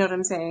friends, you know what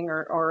I'm saying,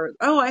 or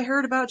oh, I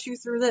heard about you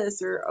through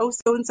this, or oh,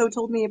 so and so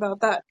told me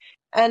about that.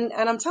 And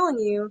I'm telling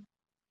you,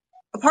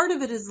 a part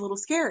of it is a little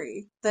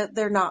scary that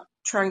they're not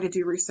trying to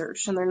do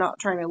research, and they're not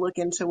trying to look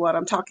into what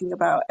I'm talking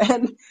about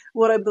and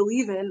what I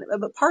believe in,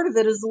 but part of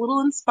it is a little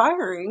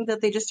inspiring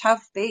that they just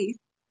have faith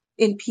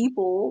in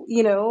people,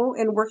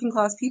 in working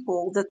class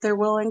people, that they're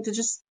willing to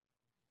just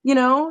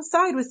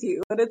side with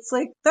you. But it's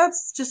like,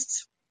 that's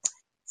just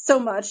so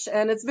much.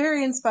 And it's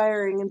very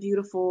inspiring and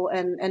beautiful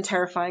and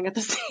terrifying at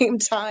the same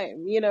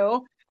time,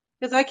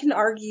 because I can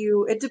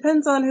argue, it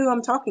depends on who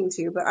I'm talking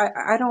to, but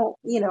I don't,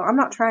 I'm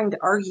not trying to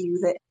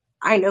argue that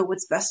I know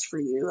what's best for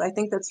you. I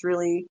think that's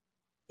really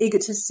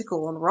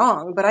egotistical and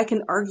wrong, but I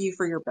can argue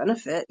for your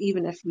benefit,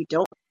 even if we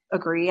don't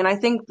agree. And I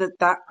think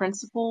that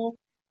principle,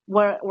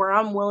 where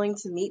I'm willing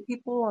to meet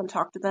people and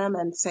talk to them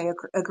and say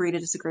agree to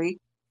disagree,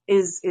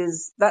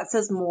 is that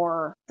says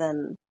more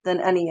than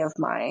any of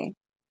my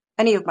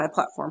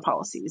platform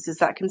policies, is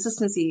that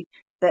consistency,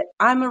 that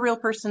I'm a real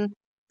person,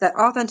 that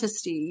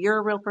authenticity, you're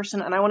a real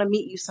person, and I want to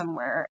meet you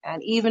somewhere.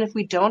 And even if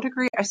we don't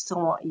agree, I still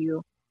want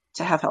you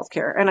to have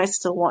healthcare, and I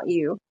still want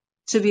you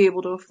to be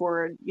able to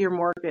afford your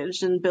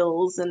mortgage and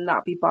bills and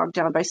not be bogged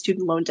down by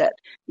student loan debt,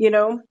 you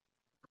know?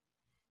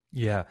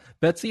 Yeah.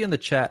 Betsy in the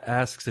chat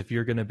asks if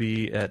you're going to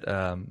be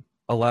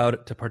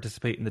allowed to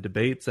participate in the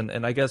debates.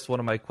 And I guess one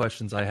of my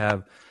questions I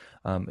have,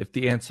 if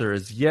the answer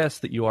is yes,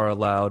 that you are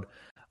allowed,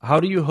 how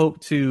do you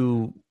hope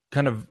to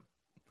kind of,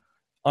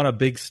 on a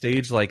big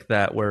stage like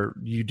that, where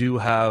you do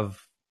have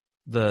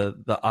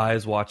the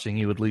eyes watching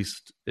you, at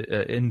least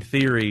in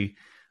theory,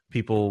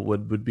 people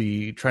would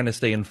be trying to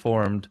stay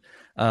informed.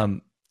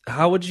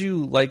 How would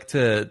you like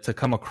to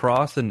come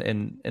across,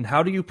 and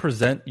how do you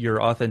present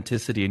your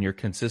authenticity and your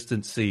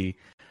consistency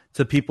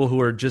to people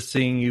who are just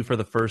seeing you for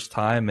the first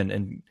time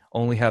and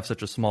only have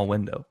such a small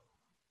window?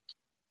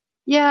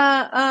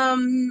 Yeah,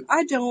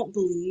 I don't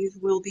believe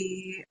we'll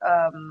be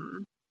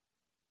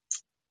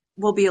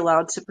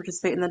allowed to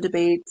participate in the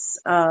debates.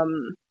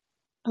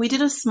 We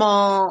did a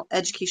small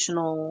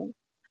educational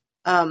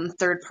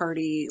third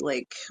party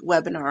like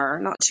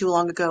webinar not too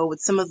long ago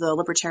with some of the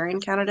libertarian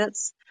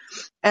candidates.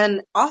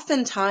 And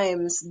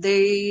oftentimes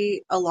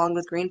they, along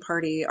with Green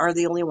Party, are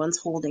the only ones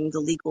holding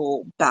the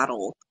legal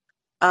battle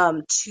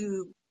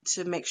to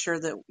make sure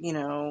that,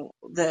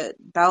 that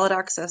ballot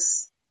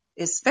access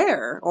is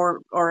fair,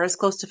 or as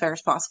close to fair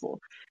as possible.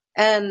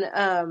 And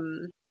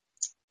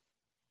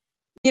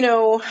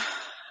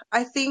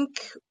I think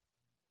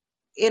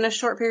in a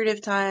short period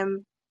of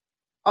time,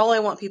 all I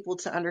want people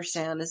to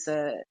understand is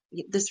that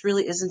this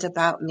really isn't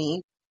about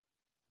me.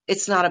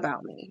 It's not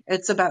about me.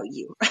 It's about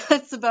you.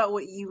 It's about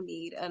what you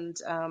need. And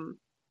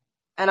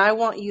I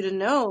want you to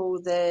know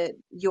that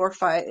your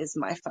fight is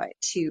my fight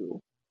too.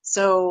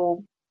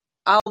 So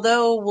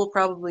although we'll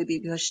probably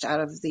be pushed out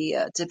of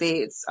the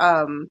debates,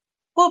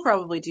 we'll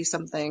probably do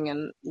something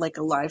in like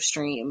a live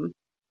stream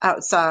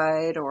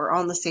outside or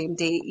on the same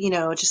date,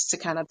 just to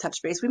kind of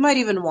touch base. We might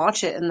even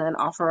watch it and then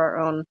offer our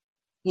own,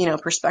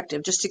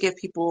 perspective, just to give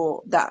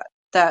people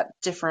that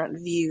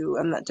different view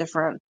and that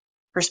different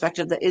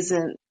perspective that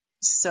isn't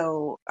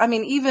so,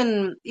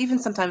 even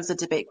sometimes the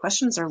debate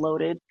questions are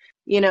loaded,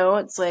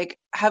 it's like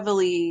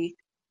heavily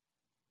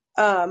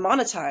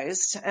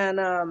monetized, and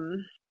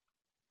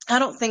I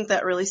don't think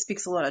that really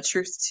speaks a lot of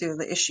truth to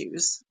the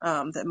issues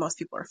that most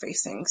people are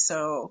facing.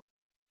 So,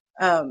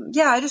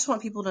 yeah, I just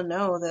want people to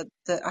know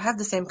that I have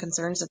the same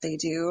concerns that they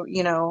do,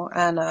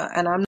 and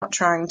I'm not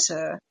trying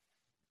to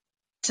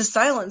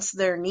silence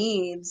their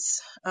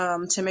needs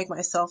to make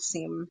myself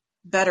seem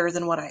better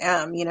than what I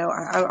am.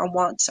 I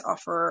want to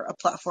offer a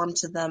platform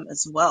to them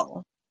as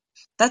well.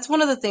 that's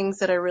one of the things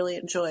that I really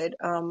enjoyed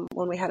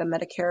when we had a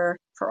Medicare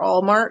for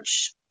All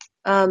march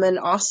in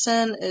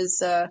Austin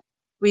is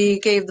we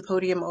gave the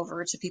podium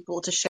over to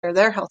people to share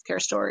their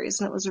healthcare stories,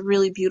 and it was a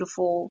really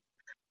beautiful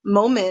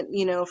moment,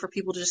 for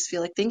people to just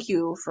feel like thank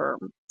you for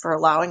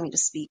allowing me to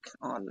speak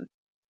on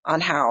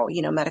how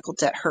medical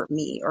debt hurt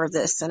me or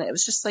this, and it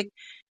was just like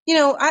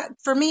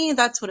for me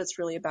that's what it's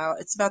really about.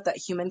 It's about that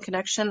human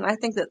connection. I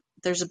think that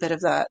there's a bit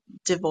of that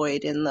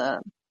devoid in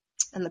the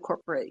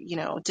corporate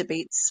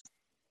debates.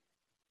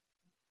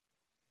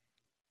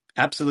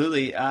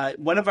 Absolutely.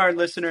 One of our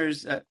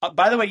listeners,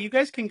 by the way, you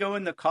guys can go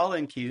in the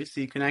call-in queue so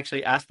you can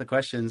actually ask the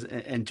questions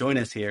and join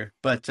us here.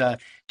 But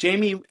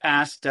Jamie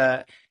asked,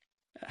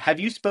 have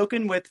you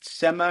spoken with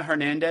Sema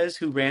Hernandez,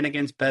 who ran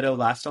against Beto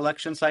last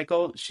election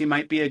cycle? She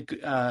might be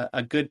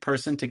a good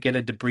person to get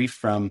a debrief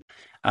from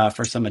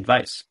for some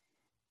advice.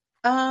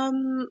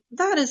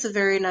 That is a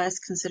very nice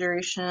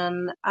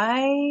consideration.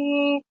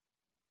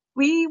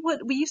 We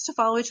used to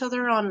follow each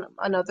other on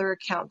another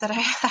account that I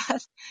had.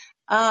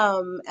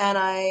 And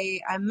I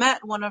met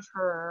one of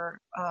her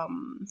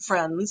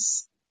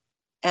friends,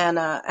 and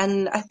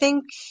I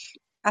think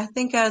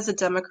as a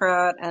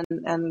Democrat,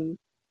 and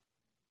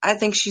I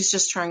think she's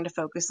just trying to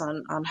focus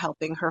on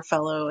helping her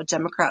fellow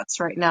Democrats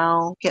right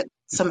now get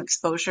some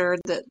exposure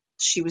that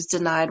she was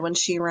denied when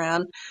she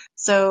ran.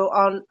 So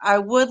I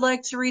would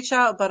like to reach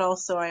out, but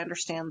also I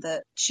understand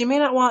that she may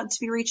not want to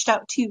be reached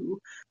out to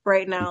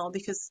right now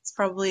because it's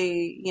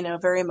probably,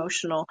 very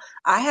emotional.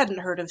 I hadn't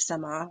heard of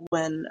Sema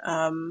when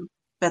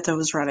Beto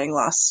was running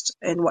lost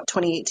in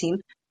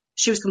 2018.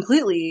 She was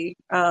completely,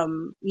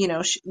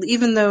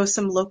 even though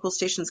some local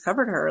stations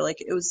covered her, like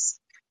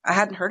I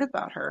hadn't heard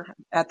about her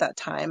at that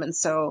time. And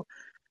so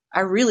I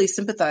really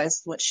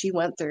sympathized with what she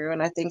went through.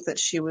 And I think that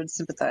she would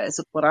sympathize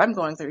with what I'm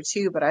going through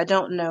too, but I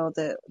don't know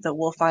that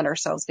we'll find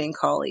ourselves being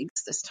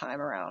colleagues this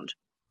time around.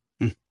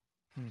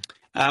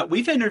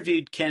 We've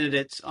interviewed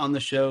candidates on the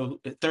show,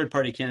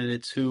 third-party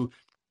candidates who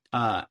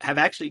have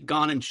actually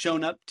gone and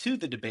shown up to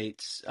the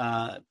debates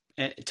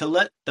to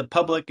let the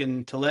public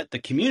and to let the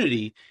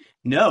community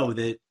know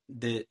that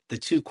the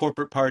two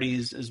corporate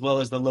parties, as well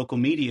as the local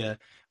media,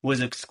 was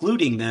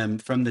excluding them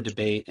from the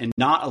debate and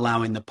not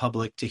allowing the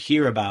public to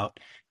hear about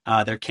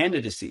their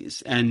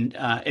candidacies. And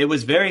it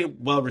was very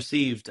well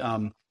received.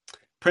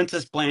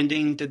 Princess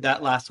Blanding did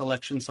that last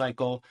election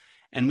cycle.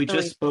 And we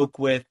just spoke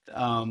with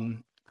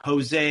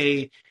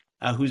Jose,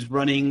 who's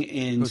running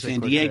in Jose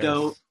San Cortez.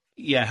 Diego.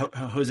 Yeah,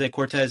 Jose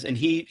Cortez. And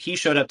he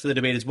showed up to the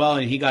debate as well,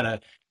 and he got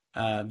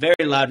a very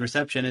loud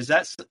reception. Is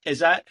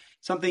that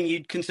something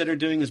you'd consider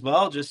doing as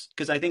well? Just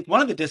because I think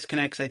one of the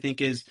disconnects,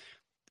 is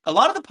a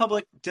lot of the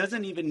public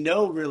doesn't even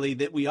know really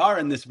that we are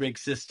in this rigged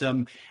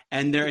system,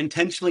 and they're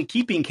intentionally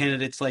keeping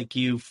candidates like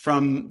you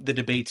from the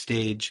debate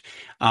stage.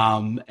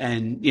 And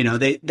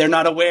they're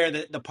not aware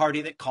that the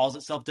party that calls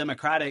itself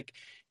Democratic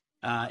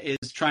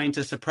is trying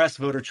to suppress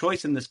voter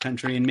choice in this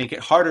country and make it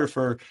harder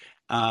for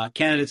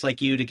candidates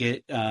like you to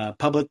get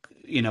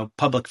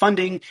public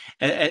funding,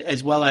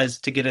 as well as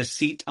to get a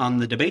seat on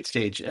the debate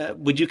stage.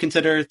 Would you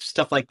consider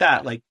stuff like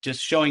that, like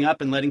just showing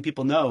up and letting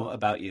people know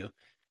about you?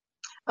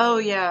 Oh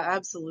yeah,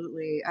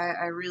 absolutely.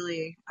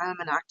 I'm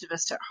an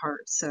activist at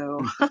heart,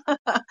 so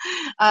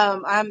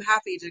I'm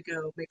happy to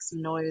go make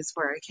some noise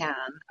where I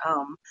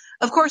can.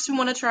 Of course, we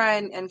want to try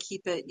and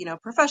keep it,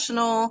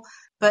 professional.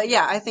 But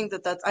yeah, I think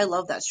I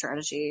love that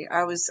strategy.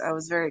 I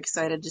was very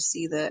excited to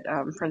see that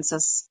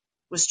Princess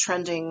was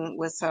trending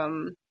with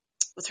her,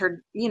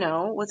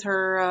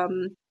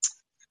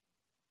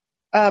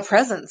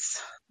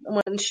 presence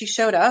when she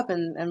showed up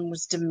and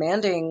was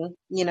demanding,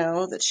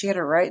 that she had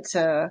a right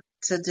to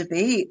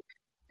debate.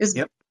 Is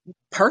Yep.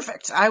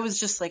 perfect. I was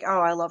just like, oh,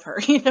 I love her.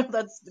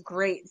 That's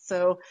great.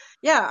 So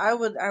yeah, I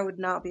would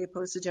not be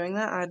opposed to doing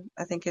that.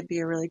 I think it'd be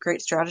a really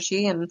great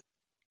strategy, and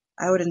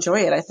I would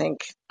enjoy it, I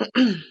think.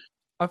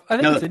 I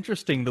think it's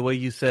interesting the way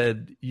you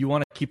said you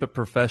want to keep it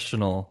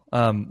professional.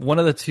 One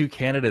of the two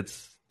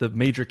candidates, the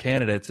major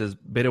candidates, is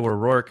Beto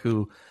O'Rourke,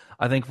 who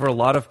I think for a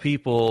lot of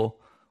people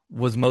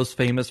was most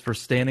famous for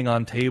standing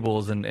on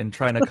tables and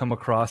trying to come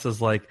across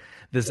as like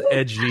this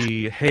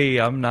edgy, hey,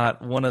 I'm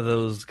not one of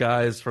those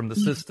guys from the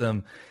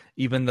system,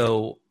 even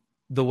though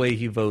the way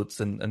he votes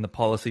and the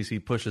policies he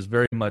pushes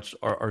very much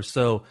are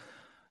so.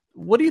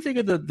 What do you think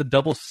of the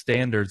double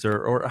standards,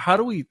 or how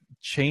do we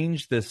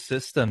change this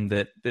system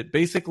that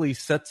basically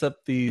sets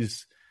up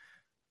these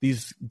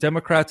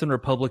Democrats and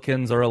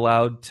Republicans are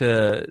allowed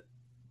to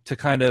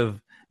kind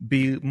of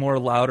be more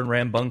loud and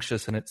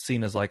rambunctious, and it's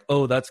seen as like,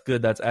 oh, that's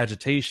good, that's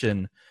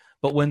agitation.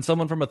 But when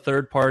someone from a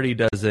third party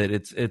does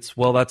it, it's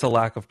well, that's a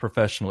lack of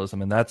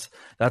professionalism, and that's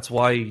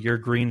why you're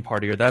Green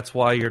Party, or that's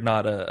why you're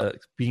not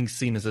being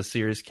seen as a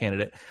serious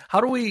candidate.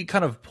 How do we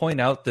kind of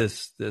point out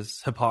this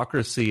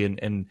hypocrisy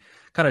and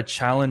kind of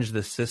challenge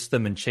the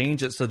system and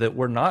change it so that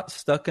we're not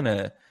stuck in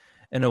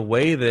a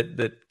way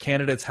that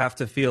candidates have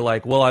to feel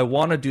like, well, I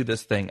want to do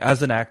this thing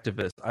as an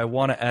activist, I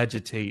want to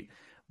agitate,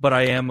 but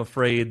I am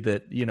afraid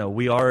that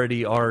we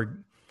already are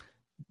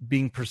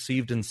being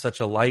perceived in such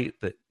a light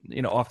that,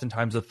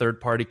 oftentimes a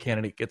third party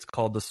candidate gets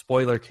called the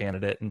spoiler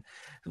candidate. And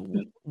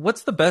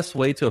what's the best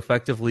way to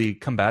effectively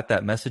combat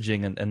that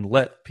messaging and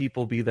let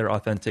people be their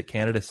authentic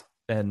candidates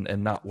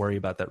and not worry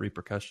about that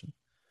repercussion?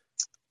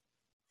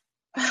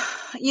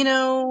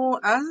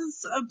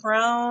 As a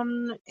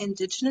brown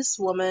indigenous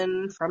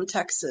woman from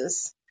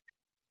Texas,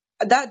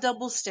 that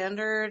double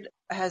standard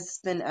has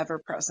been ever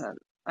present,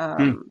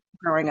 Hmm.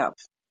 growing up.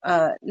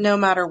 No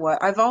matter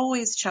what, I've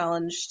always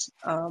challenged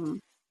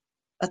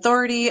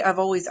authority. I've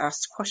always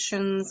asked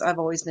questions. I've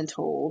always been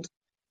told,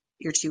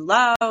 you're too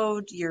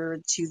loud, you're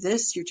too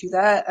this, you're too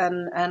that.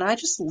 And I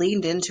just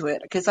leaned into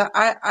it because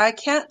I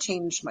can't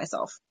change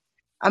myself.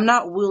 I'm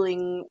not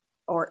willing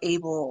or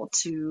able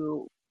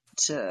to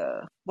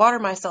water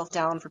myself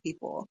down for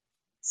people.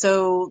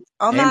 So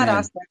on that Amen.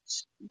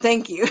 aspect,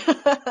 thank you.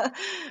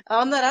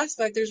 On that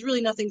aspect, there's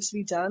really nothing to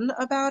be done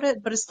about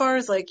it. But as far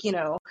as like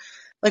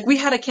we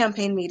had a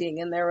campaign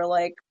meeting and they were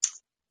like,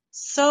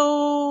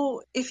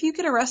 so if you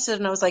get arrested,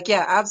 and I was like,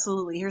 yeah,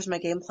 absolutely. Here's my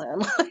game plan.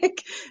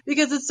 Like,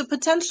 because it's a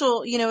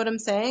potential, you know what I'm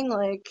saying?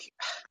 Like,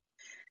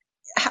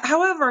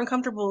 however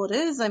uncomfortable it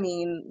is, I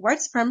mean,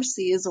 white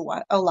supremacy is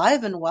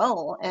alive and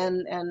well,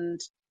 and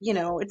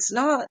it's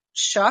not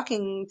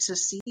shocking to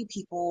see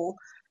people.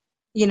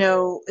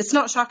 It's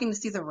not shocking to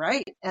see the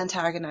right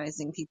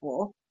antagonizing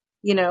people.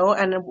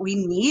 And we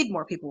need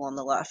more people on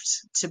the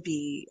left to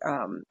be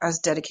as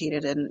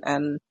dedicated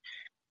and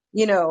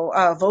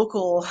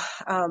vocal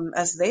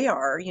as they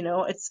are.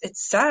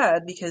 It's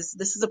sad because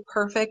this is a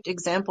perfect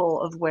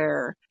example of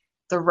where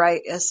the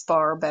right is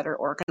far better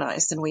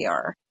organized than we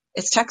are.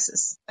 It's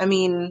Texas. I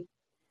mean,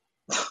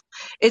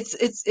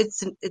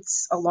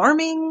 it's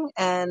alarming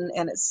and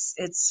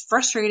it's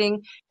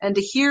frustrating. And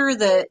to hear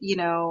that,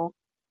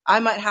 I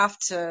might have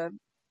to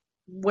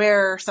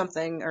wear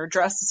something or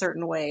dress a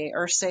certain way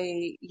or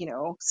say,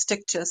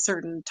 stick to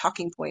certain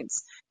talking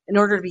points in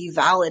order to be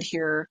valid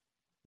here.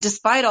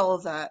 Despite all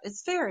of that,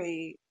 it's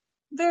very,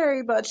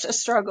 very much a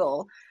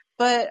struggle.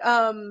 But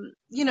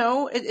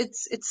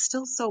it's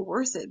still so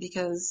worth it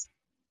because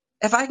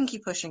if I can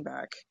keep pushing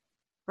back,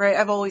 right?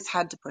 I've always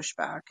had to push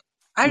back.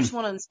 I Hmm. just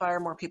want to inspire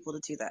more people to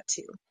do that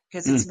too,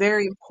 because Hmm. it's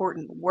very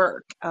important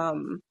work.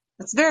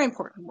 It's very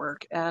important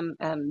work,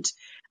 and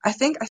I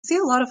think I see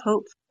a lot of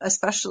hope,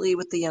 especially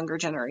with the younger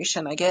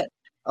generation. I get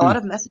a Hmm. lot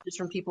of messages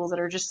from people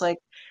that are just like,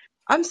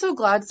 I'm so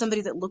glad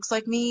somebody that looks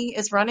like me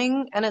is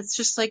running. And it's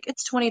just like,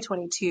 it's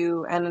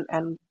 2022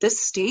 and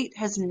this state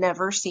has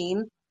never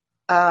seen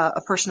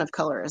a person of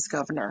color as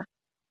governor.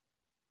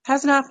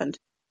 Hasn't happened.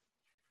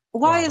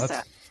 Why Wow, is that's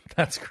that?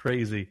 that's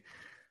crazy.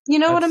 You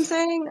know what I'm That's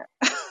saying?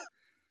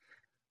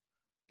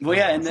 Well,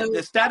 yeah, and So,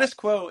 the status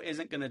quo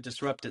isn't going to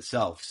disrupt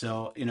itself.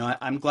 So,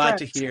 I'm correct. glad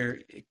to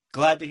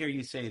hear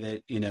you say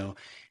that,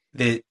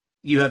 that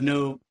you have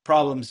no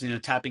problems,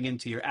 tapping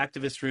into your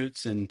activist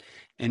roots and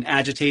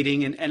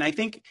agitating. And I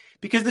think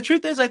because the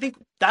truth is, I think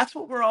that's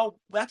what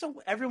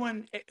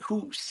everyone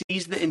who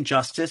sees the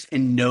injustice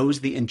and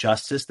knows the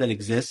injustice that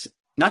exists,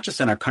 not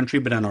just in our country,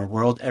 but in our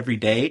world every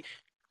day.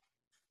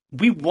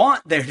 We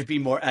want there to be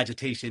more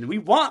agitation. We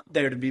want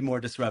there to be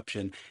more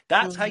disruption.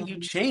 That's how you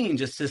Hmm.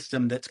 change a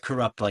system that's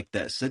corrupt like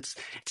this. It's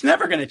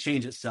never going to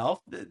change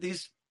itself.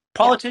 These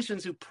Yeah.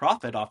 politicians who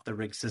profit off the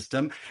rigged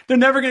system, they're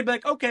never going to be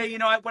like, okay,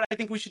 what I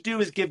think we should do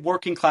is give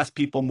working class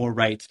people more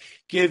rights,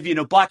 give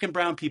black and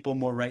brown people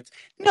more rights.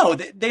 No,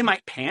 they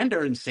might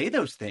pander and say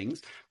those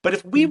things, but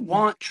if we Hmm.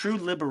 want true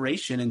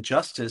liberation and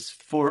justice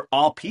for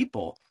all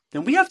people,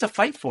 then we have to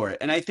fight for it.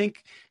 And I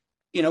think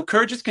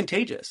courage is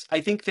contagious.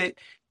 I think that,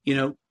 you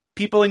know,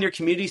 people in your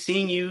community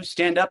seeing you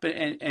stand up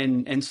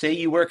and say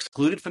you were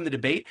excluded from the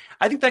debate,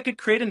 I think that could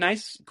create a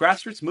nice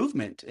grassroots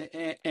movement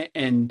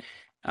and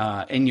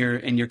in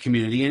your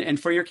community and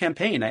for your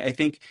campaign. I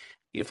think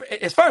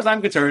as far as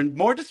I'm concerned,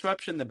 more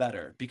disruption the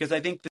better, because I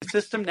think the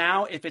system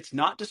now, if it's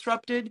not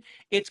disrupted,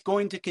 it's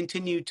going to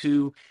continue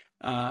to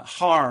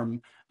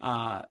harm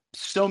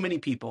so many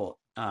people,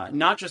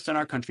 not just in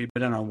our country,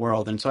 but in our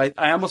world. And so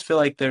I almost feel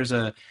like there's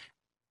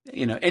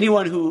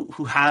anyone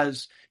who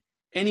has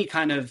any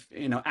kind of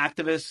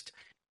activist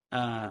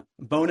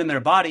bone in their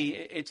body,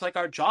 it's like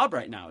our job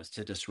right now is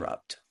to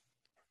disrupt.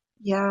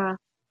 Yeah.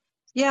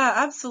 Yeah,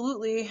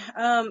 absolutely.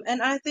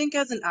 And I think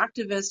as an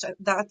activist,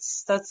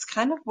 that's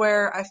kind of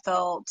where I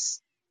felt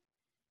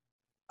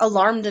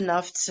alarmed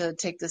enough to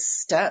take this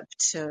step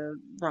to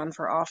run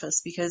for office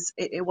because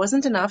it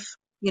wasn't enough.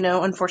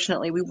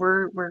 Unfortunately,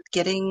 we're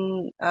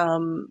getting,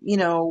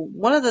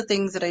 one of the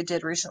things that I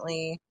did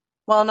recently,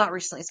 well, not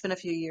recently, it's been a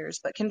few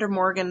years, but Kinder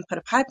Morgan put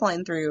a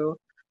pipeline through,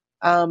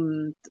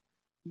 um,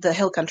 the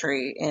hill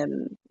country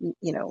in,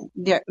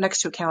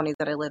 next to a county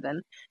that I live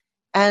in.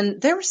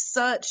 And there was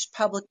such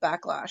public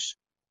backlash.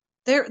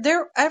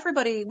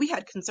 Everybody, we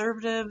had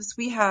conservatives,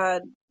 we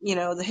had,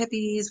 the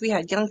hippies, we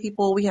had young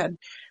people, we had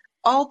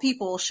all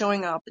people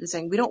showing up and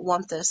saying, we don't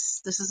want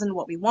this. This isn't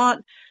what we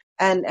want.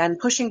 And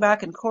pushing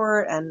back in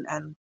court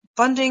and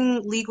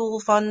funding legal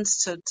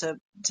funds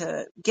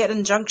to get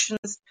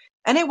injunctions.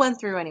 And it went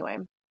through anyway.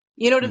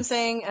 You know what I'm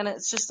saying? And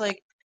it's just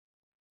like,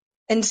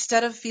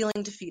 instead of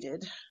feeling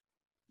defeated,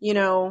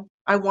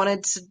 I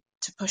wanted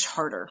to push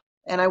harder,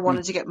 and I Mm.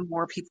 wanted to get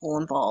more people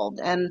involved.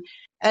 And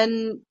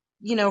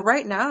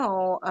right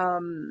now,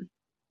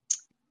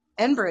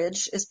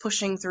 Enbridge is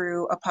pushing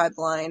through a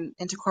pipeline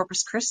into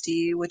Corpus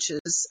Christi, which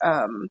is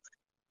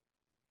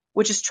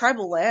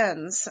tribal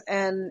lands,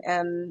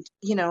 and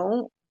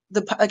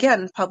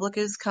again, public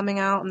is coming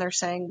out and they're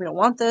saying we don't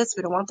want this,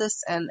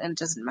 and it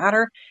doesn't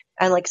matter,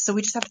 and like, so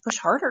we just have to push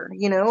harder.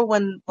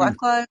 When Mm.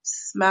 Black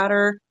Lives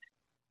Matter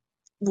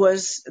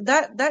was,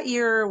 that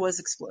year was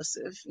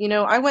explosive.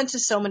 I went to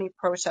so many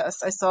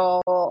protests. I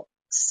saw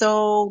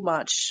so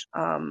much,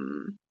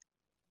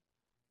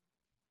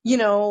 you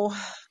know,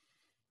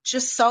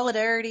 just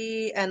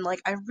solidarity, and like,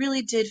 I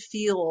really did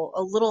feel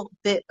a little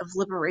bit of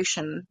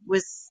liberation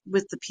with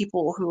the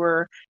people who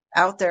were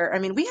out there. I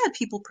mean, we had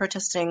people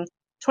protesting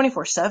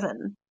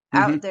 24/7 Mm-hmm.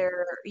 out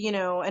there,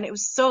 and it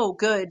was so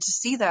good to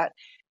see that.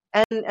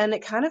 And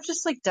it kind of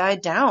just like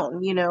died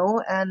down,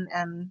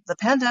 and the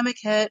pandemic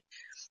hit.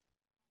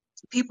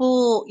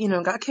 People,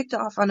 got kicked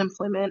off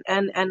unemployment,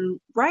 and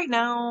right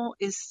now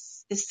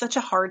is such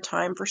a hard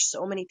time for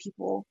so many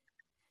people.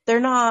 They're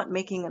not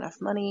making enough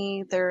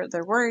money. They're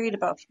worried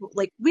about people.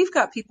 Like, we've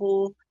got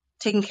people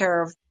taking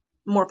care of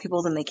more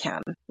people than they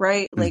can,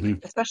 right? Like,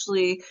 Mm-hmm.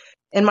 especially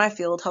in my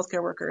field,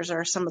 healthcare workers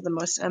are some of the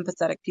most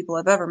empathetic people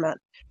I've ever met.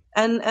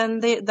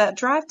 And that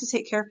drive to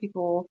take care of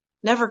people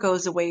never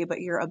goes away, but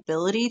your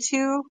ability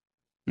to,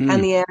 and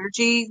Mm. the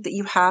energy that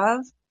you have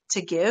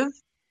to give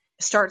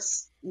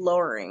starts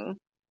lowering.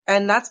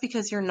 And that's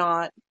because you're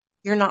not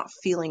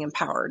feeling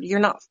empowered. You're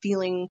not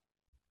feeling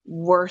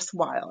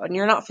worthwhile, and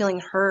you're not feeling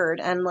heard.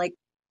 And like,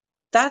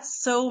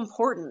 that's so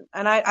important.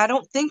 And I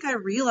don't think I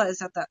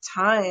realized at that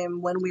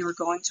time when we were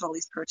going to all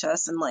these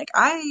protests, and like,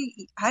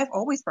 I've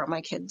always brought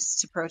my kids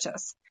to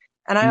protests,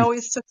 and I Mm.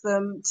 always took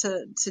them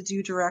to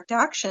do direct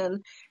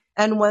action.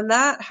 And when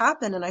that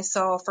happened and I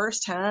saw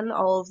firsthand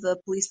all of the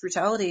police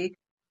brutality,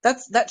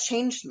 that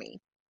changed me.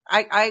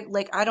 I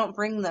don't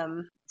bring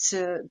them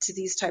to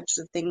these types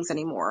of things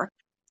anymore.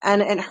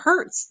 And it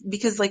hurts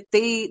because like,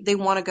 they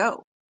want to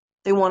go.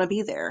 They want to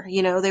be there,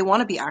 they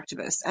want to be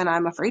activists, and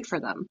I'm afraid for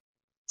them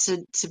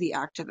to be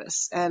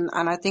activists. And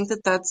I think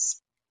that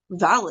that's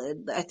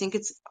valid. I think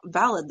it's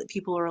valid that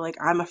people are like,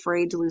 I'm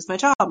afraid to lose my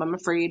job. I'm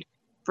afraid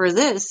for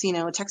this.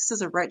 Texas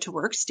is a right to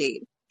work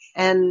state,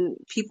 and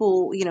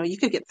people, you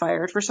could get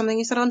fired for something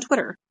you said on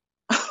Twitter,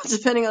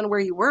 depending on where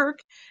you work.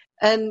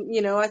 And,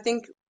 I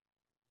think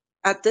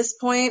at this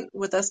point,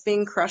 with us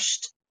being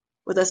crushed,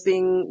 with us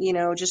being,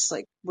 just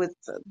like with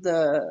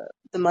the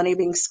money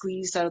being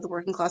squeezed out of the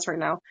working class right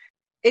now,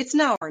 it's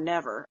now or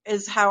never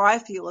is how I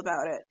feel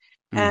about it.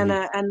 And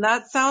Mm-hmm. and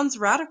that sounds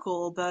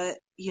radical, but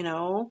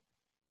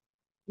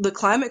the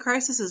climate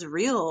crisis is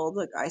real.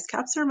 The ice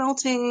caps are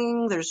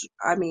melting.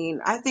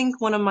 I think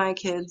one of my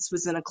kids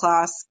was in a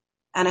class,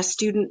 and a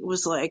student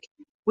was like,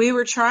 we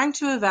were trying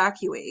to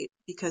evacuate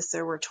because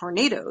there were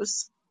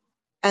tornadoes,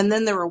 and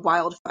then there were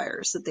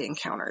wildfires that they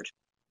encountered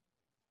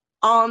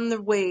on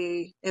the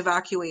way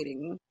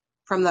evacuating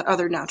from that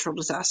other natural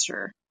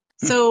disaster.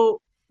 So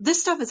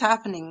this stuff is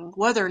happening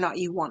whether or not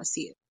you want to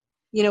see it.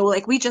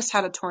 Like, we just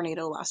had a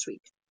tornado last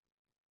week.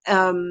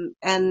 And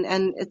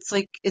it's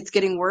like, it's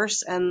getting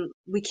worse, and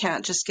we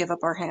can't just give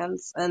up our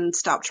hands and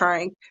stop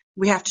trying.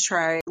 We have to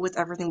try with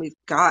everything we've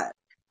got.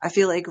 I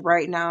feel like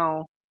right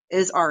now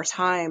is our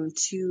time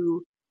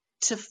to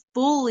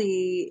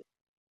fully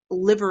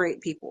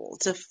liberate people,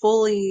 to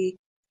fully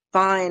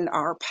find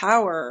our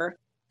power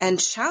and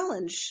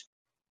challenge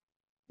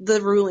the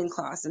ruling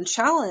class, and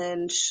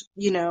challenge,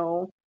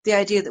 the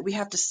idea that we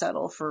have to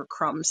settle for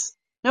crumbs.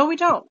 No, we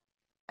don't.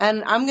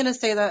 And I'm going to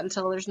say that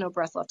until there's no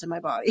breath left in my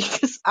body,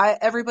 because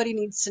everybody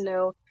needs to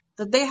know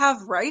that they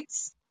have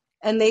rights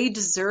and they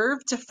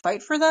deserve to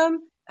fight for them.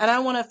 And I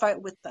want to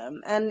fight with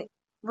them. And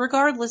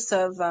regardless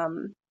of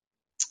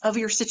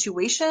your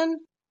situation,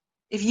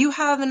 if you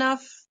have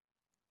enough,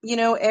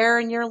 air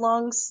in your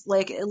lungs,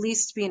 like, at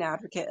least be an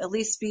advocate, at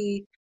least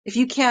be, if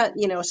you can't,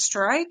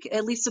 strike,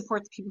 at least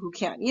support the people who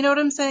can. You know what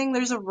I'm saying?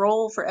 There's a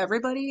role for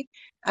everybody.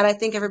 And I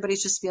think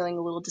everybody's just feeling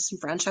a little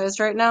disenfranchised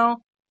right now,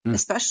 Mm.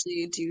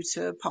 especially due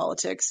to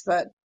politics.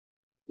 But,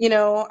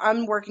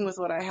 I'm working with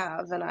what I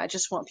have, and I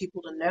just want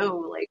people to know,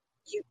 like,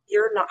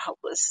 you're not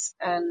helpless,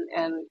 and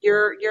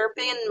you're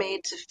being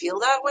made to feel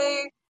that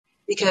way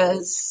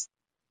because,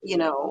 you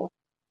know,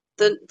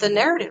 the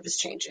narrative is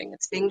changing.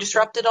 It's being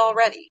disrupted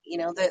already.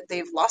 That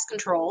they've lost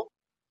control,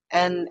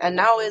 and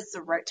now is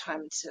the right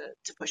time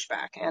to push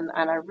back. And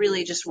I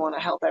really just want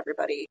to help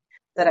everybody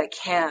that I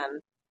can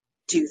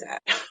do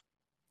that.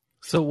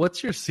 So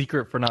what's your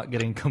secret for not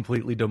getting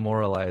completely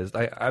demoralized?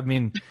 I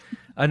mean,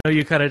 I know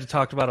you kind of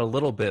talked about it a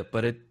little bit,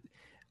 but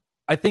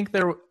I think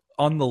there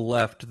on the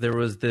left there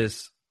was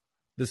this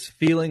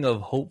feeling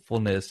of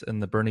hopefulness in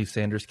the Bernie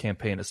Sanders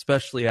campaign,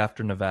 especially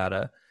after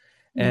Nevada.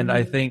 And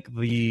I Mm-hmm. think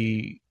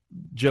the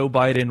Joe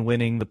Biden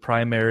winning the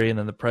primary and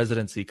then the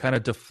presidency kind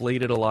of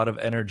deflated a lot of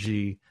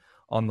energy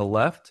on the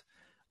left,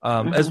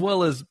 as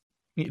well as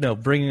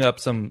bringing up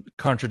some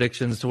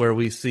contradictions to where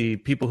we see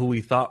people who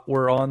we thought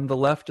were on the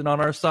left and on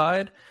our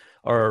side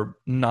are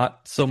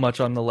not so much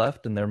on the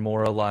left, and they're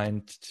more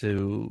aligned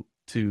to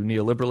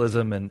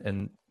neoliberalism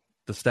and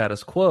the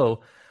status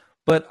quo.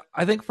 But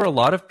I think for a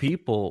lot of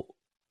people,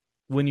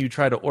 when you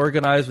try to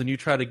organize, when you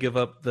try to give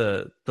up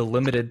the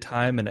limited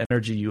time and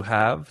energy you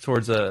have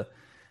towards a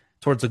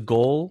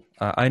goal,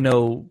 I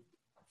know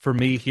for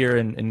me here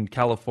in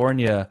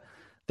California,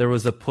 there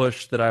was a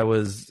push that I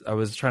was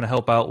trying to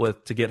help out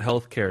with to get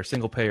healthcare,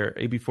 single payer,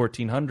 AB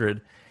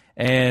 1400,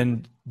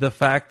 and the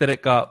fact that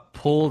it got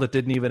pulled, it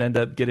didn't even end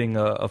up getting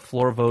a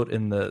floor vote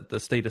in the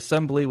state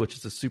assembly, which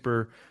is a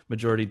super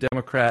majority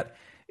Democrat.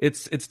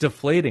 It's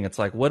deflating. It's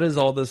like, what is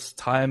all this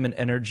time and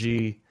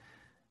energy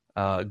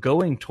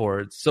going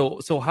towards?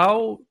 So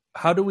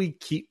how do we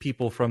keep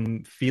people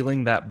from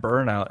feeling that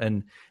burnout,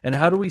 and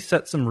how do we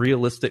set some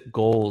realistic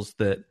goals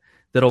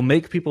that'll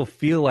make people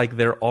feel like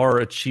there are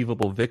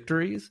achievable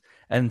victories,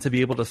 and to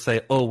be able to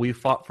say, oh, we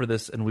fought for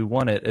this and we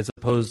won it, as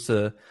opposed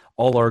to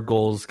all our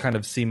goals kind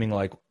of seeming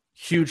like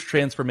huge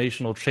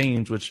transformational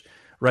change, which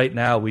right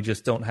now we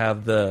just don't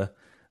have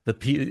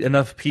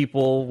enough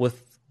people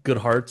with good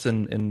hearts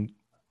and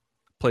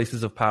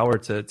places of power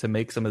to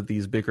make some of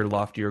these bigger,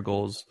 loftier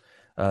goals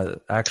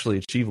actually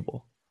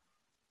achievable.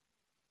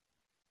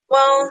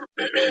 Well,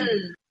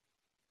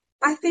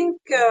 I think,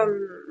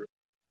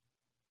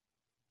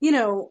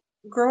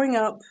 growing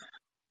up,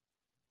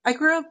 I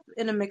grew up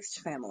in a mixed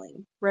family,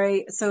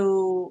 right?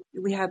 So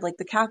we had like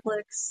the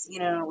Catholics, we've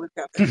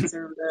got the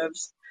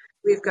conservatives,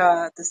 we've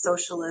got the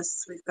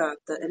socialists, we've got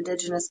the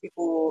indigenous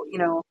people,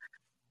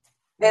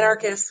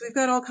 anarchists, we've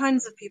got all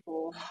kinds of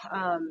people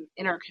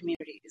in our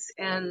communities.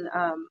 And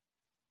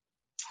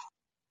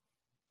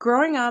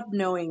growing up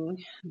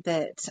knowing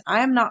that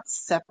I am not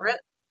separate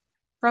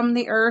from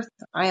the earth,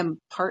 I am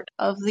part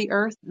of the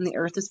earth, and the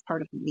earth is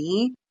part of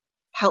me,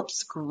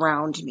 helps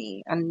ground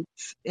me and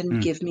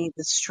give me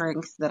the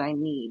strength that I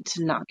need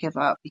to not give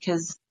up.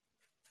 Because,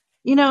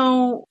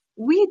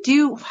 we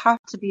do have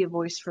to be a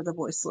voice for the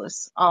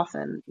voiceless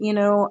often.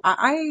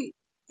 I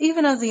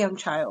even as a young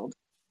child,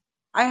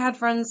 I had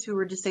friends who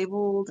were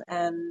disabled,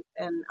 and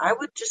I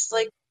would just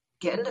like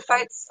get into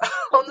fights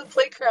on the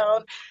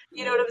playground.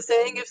 You know what I'm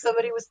saying? If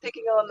somebody was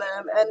picking on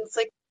them, and it's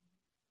like,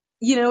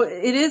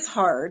 it is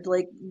hard,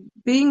 like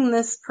being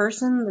this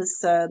person,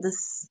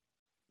 this,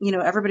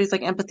 everybody's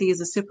like empathy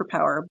is a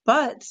superpower,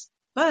 but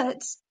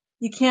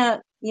you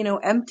can't,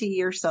 empty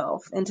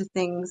yourself into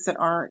things that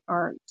aren't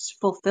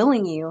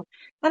fulfilling you.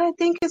 And I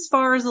think as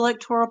far as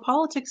electoral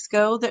politics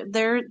go, that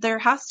there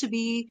has to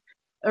be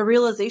a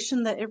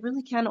realization that it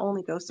really can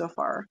only go so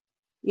far.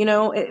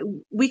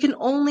 We can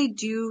only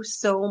do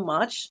so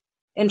much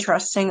in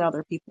trusting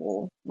other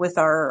people with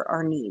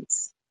our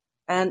needs.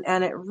 And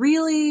it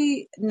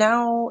really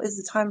now is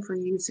the time for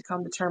you to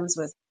come to terms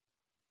with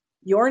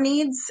your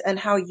needs and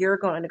how you're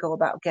going to go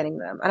about getting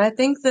them. And I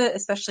think that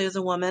especially as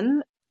a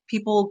woman,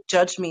 people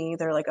judge me.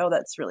 They're like, oh,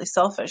 that's really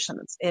selfish. And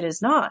it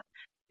is not,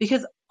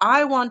 because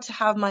I want to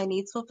have my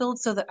needs fulfilled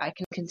so that I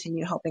can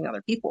continue helping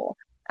other people.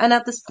 And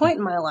at this point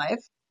in my life,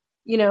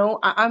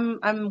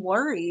 I'm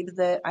worried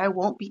that I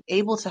won't be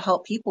able to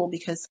help people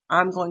because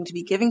I'm going to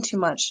be giving too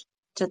much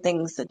to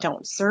things that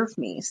don't serve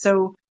me.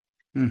 So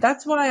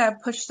that's why I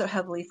push so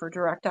heavily for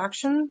direct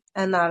action.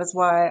 And that is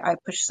why I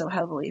push so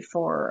heavily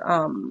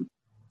for,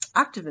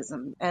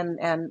 activism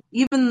and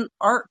even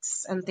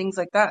arts and things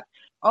like that.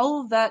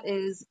 All of that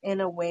is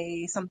in a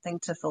way something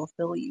to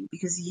fulfill you,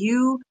 because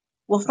you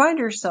will find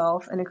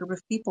yourself in a group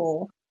of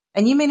people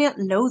and you may not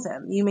know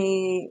them. You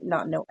may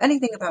not know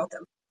anything about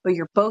them, but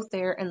you're both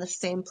there in the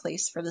same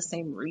place for the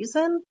same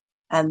reason.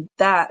 And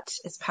that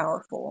is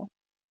powerful.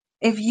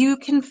 If you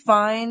can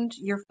find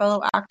your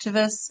fellow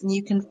activists and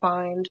you can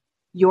find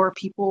your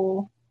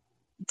people,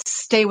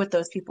 stay with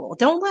those people.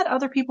 Don't let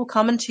other people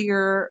come into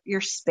your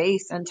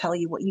space and tell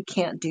you what you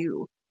can't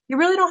do. You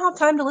really don't have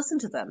time to listen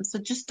to them, so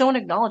just don't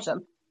acknowledge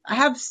them. I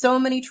have so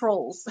many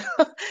trolls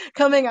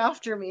coming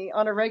after me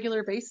on a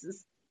regular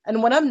basis,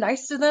 and when I'm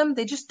nice to them,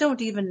 they just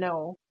don't even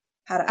know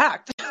how to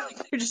act.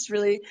 They're just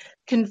really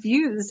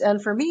confused,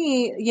 and for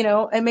me,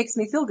 it makes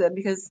me feel good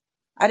because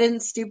I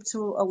didn't stoop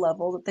to a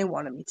level that they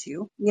wanted me to.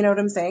 You know what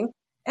I'm saying?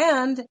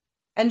 And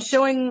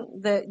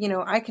showing that,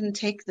 I can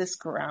take this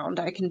ground.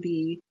 I can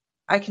be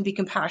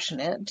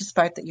compassionate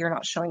despite that you're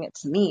not showing it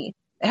to me.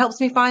 It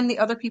helps me find the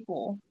other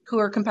people who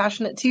are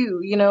compassionate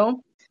too,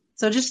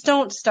 So just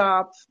don't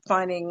stop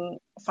finding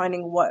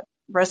what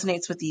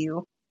resonates with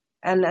you,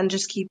 and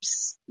just keep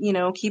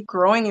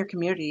growing your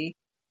community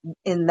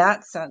in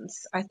that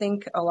sense. I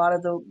think a lot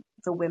of the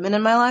women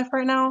in my life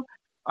right now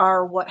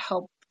are what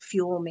help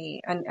fuel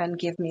me and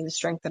give me the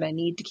strength that I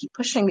need to keep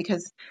pushing,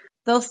 because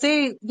they'll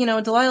say,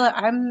 Delilah,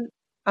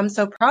 I'm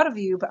so proud of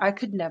you, but I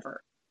could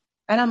never.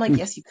 And I'm like,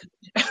 yes, you could.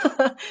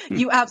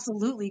 You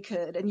absolutely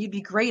could, and you'd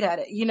be great at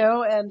it,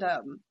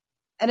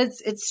 and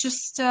it's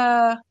just,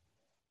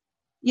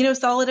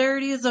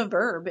 solidarity is a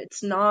verb.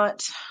 It's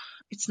not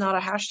a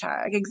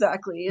hashtag.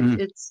 Exactly.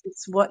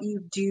 It's what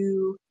you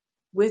do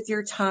with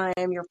your time,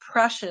 your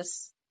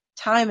precious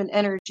time and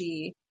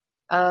energy.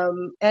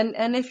 And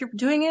if you're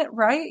doing it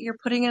right, you're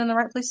putting it in the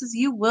right places,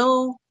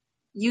 you'll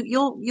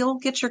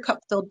get your cup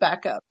filled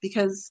back up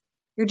because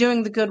you're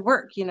doing the good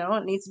work,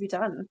 it needs to be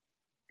done.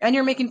 And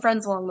you're making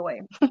friends along the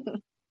way.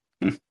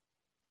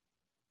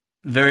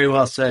 Very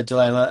well said,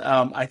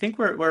 Delilah. I think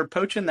we're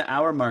approaching the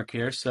hour mark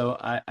here, so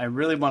I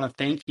really want to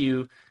thank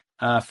you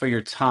for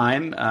your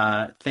time.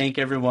 Thank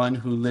everyone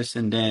who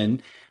listened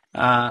in.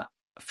 My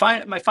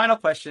final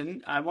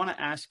question, I want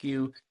to ask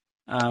you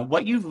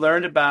what you've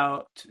learned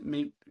about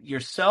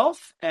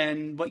yourself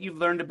and what you've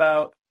learned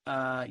about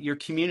your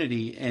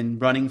community in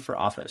running for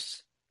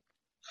office.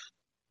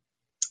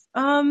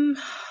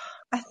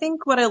 I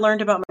think what I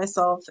learned about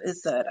myself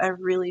is that I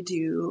really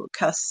do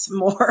cuss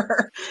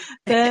more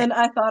than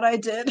I thought I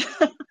did.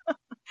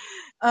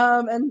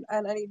 And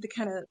I need to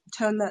kind of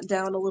tone that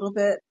down a little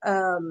bit.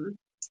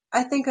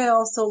 I think I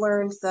also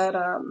learned that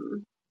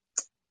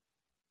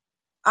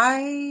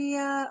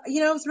I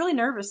was really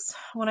nervous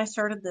when I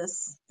started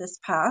this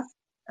path.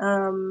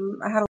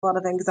 I had a lot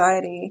of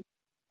anxiety,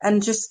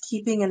 and just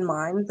keeping in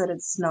mind that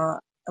it's not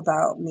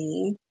about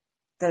me,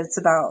 that it's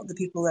about the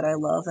people that I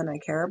love and I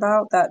care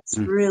about. That's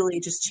really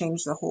just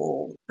changed the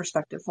whole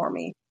perspective for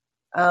me.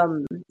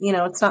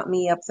 It's not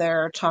me up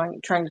there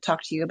trying to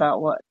talk to you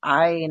about what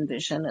I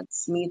envision.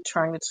 It's me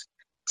trying to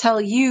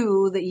tell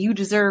you that you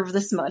deserve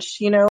this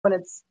much, and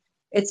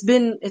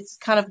it's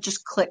kind of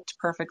just clicked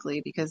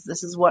perfectly because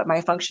this is what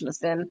my function has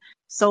been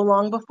so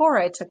long before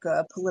I took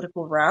a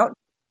political route.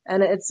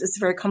 And it's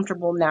very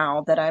comfortable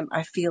now that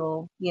I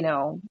feel,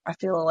 I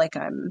feel like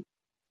I'm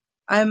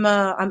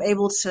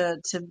able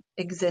to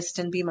exist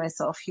and be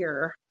myself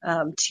here,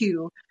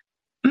 too.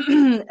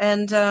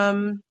 And,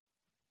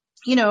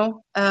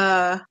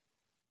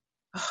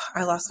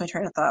 I lost my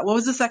train of thought. What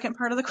was the second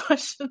part of the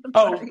question? I'm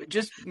sorry.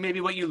 Just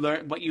maybe what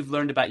you've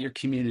learned about your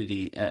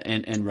community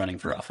and running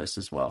for office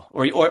as well,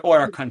 or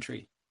our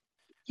country.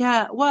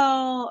 Yeah,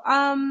 well,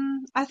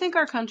 I think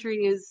our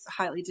country is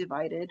highly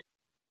divided,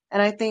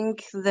 and I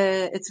think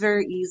that it's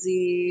very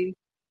easy.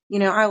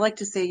 I like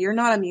to say you're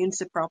not immune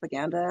to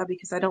propaganda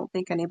because I don't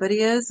think anybody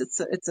is. It's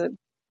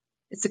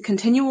a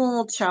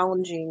continual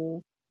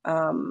challenging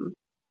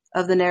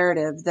of the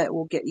narrative that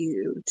will get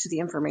you to the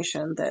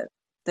information that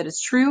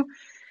is true.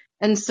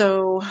 And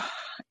so,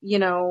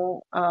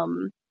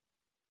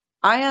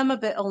 I am a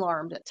bit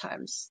alarmed at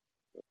times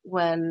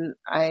when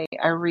I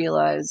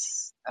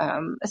realize,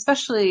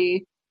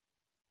 especially,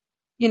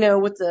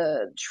 with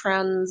the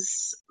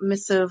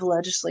transmissive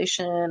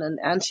legislation and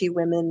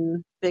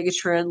anti-women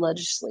bigotry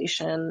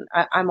legislation,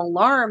 I'm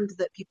alarmed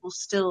that people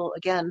still,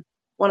 again,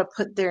 want to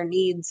put their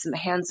needs in the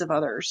hands of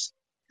others.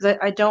 Because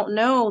I don't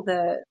know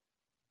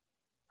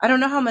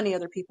how many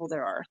other people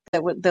there are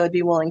that would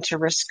be willing to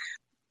risk,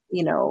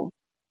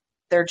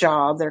 their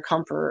job, their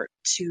comfort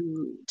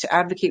to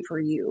advocate for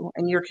you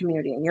and your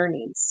community and your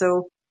needs.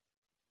 So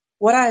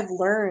what I've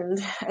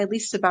learned, at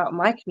least about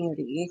my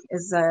community,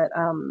 is that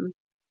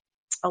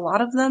a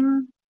lot of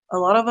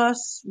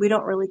us, we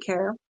don't really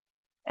care.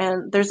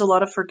 And there's a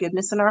lot of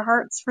forgiveness in our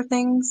hearts for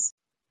things.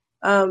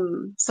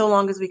 So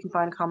long as we can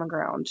find common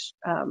ground,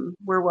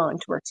 we're willing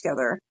to work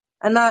together.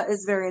 And that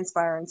is very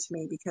inspiring to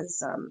me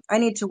because I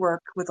need to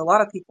work with a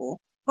lot of people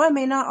who I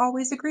may not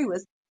always agree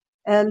with.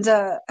 And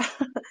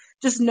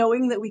just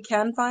knowing that we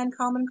can find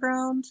common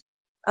ground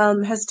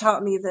has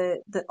taught me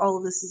that all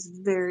of this is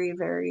very,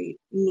 very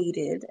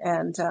needed,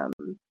 and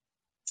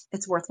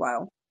it's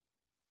worthwhile.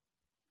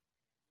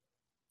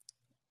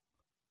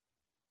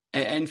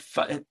 And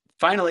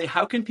finally,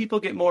 how can people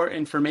get more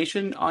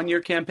information on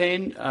your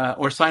campaign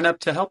or sign up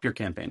to help your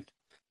campaign?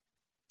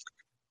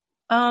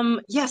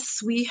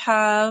 Yes, we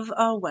have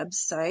a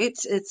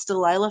website. It's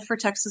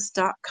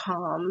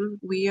delilahfortexas.com.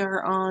 We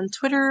are on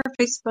Twitter,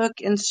 Facebook,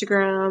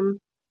 Instagram,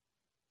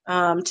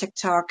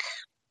 TikTok,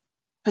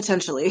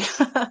 potentially.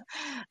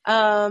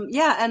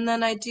 Yeah, and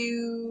then I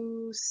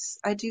do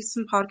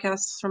some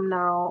podcasts from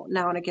now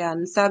and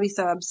again. Sabby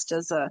Sabs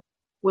does a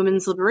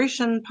women's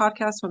liberation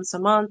podcast once a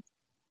month.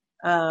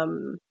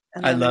 And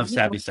I then love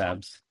Sabby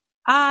Sabs.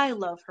 I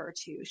love her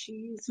too.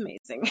 She's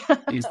amazing.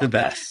 He's the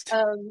best.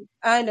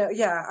 I know.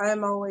 Yeah,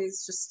 I'm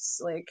always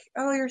just like,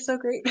 oh, you're so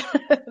great.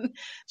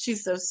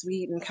 She's so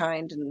sweet and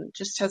kind and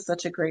just has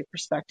such a great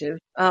perspective.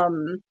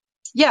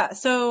 Yeah,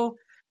 so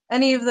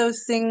any of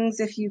those things,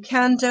 if you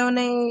can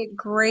donate,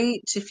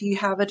 great. If you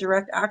have a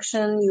direct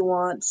action you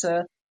want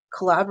to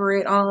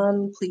collaborate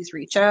on, please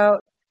reach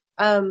out.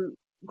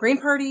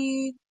 Green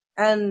Party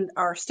and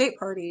our state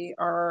party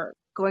are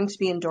going to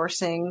be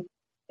endorsing.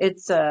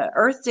 It's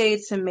Earth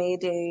Day to May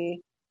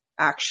Day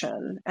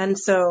action. And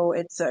so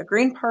it's a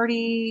Green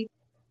Party,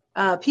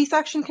 Peace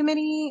Action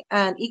Committee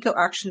and Eco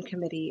Action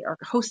Committee are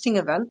hosting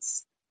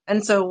events.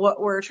 And so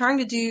what we're trying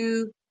to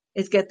do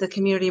is get the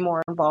community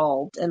more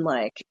involved and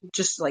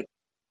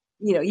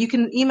you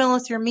can email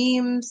us your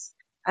memes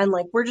and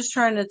we're just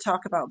trying to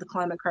talk about the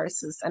climate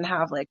crisis and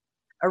have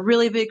a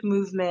really big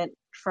movement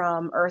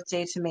from Earth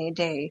Day to May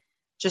Day,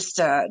 just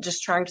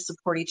trying to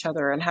support each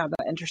other and have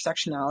that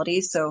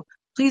intersectionality. So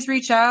please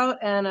reach out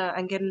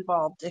and get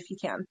involved if you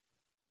can.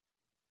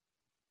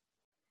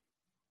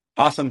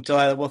 Awesome,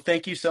 Delilah. Well,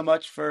 thank you so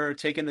much for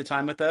taking the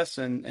time with us,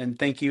 and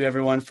thank you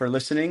everyone for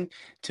listening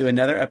to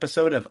another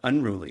episode of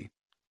Unruly.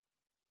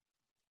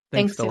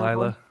 Thanks, Thanks, y'all.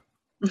 Delilah.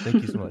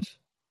 Thank you so much.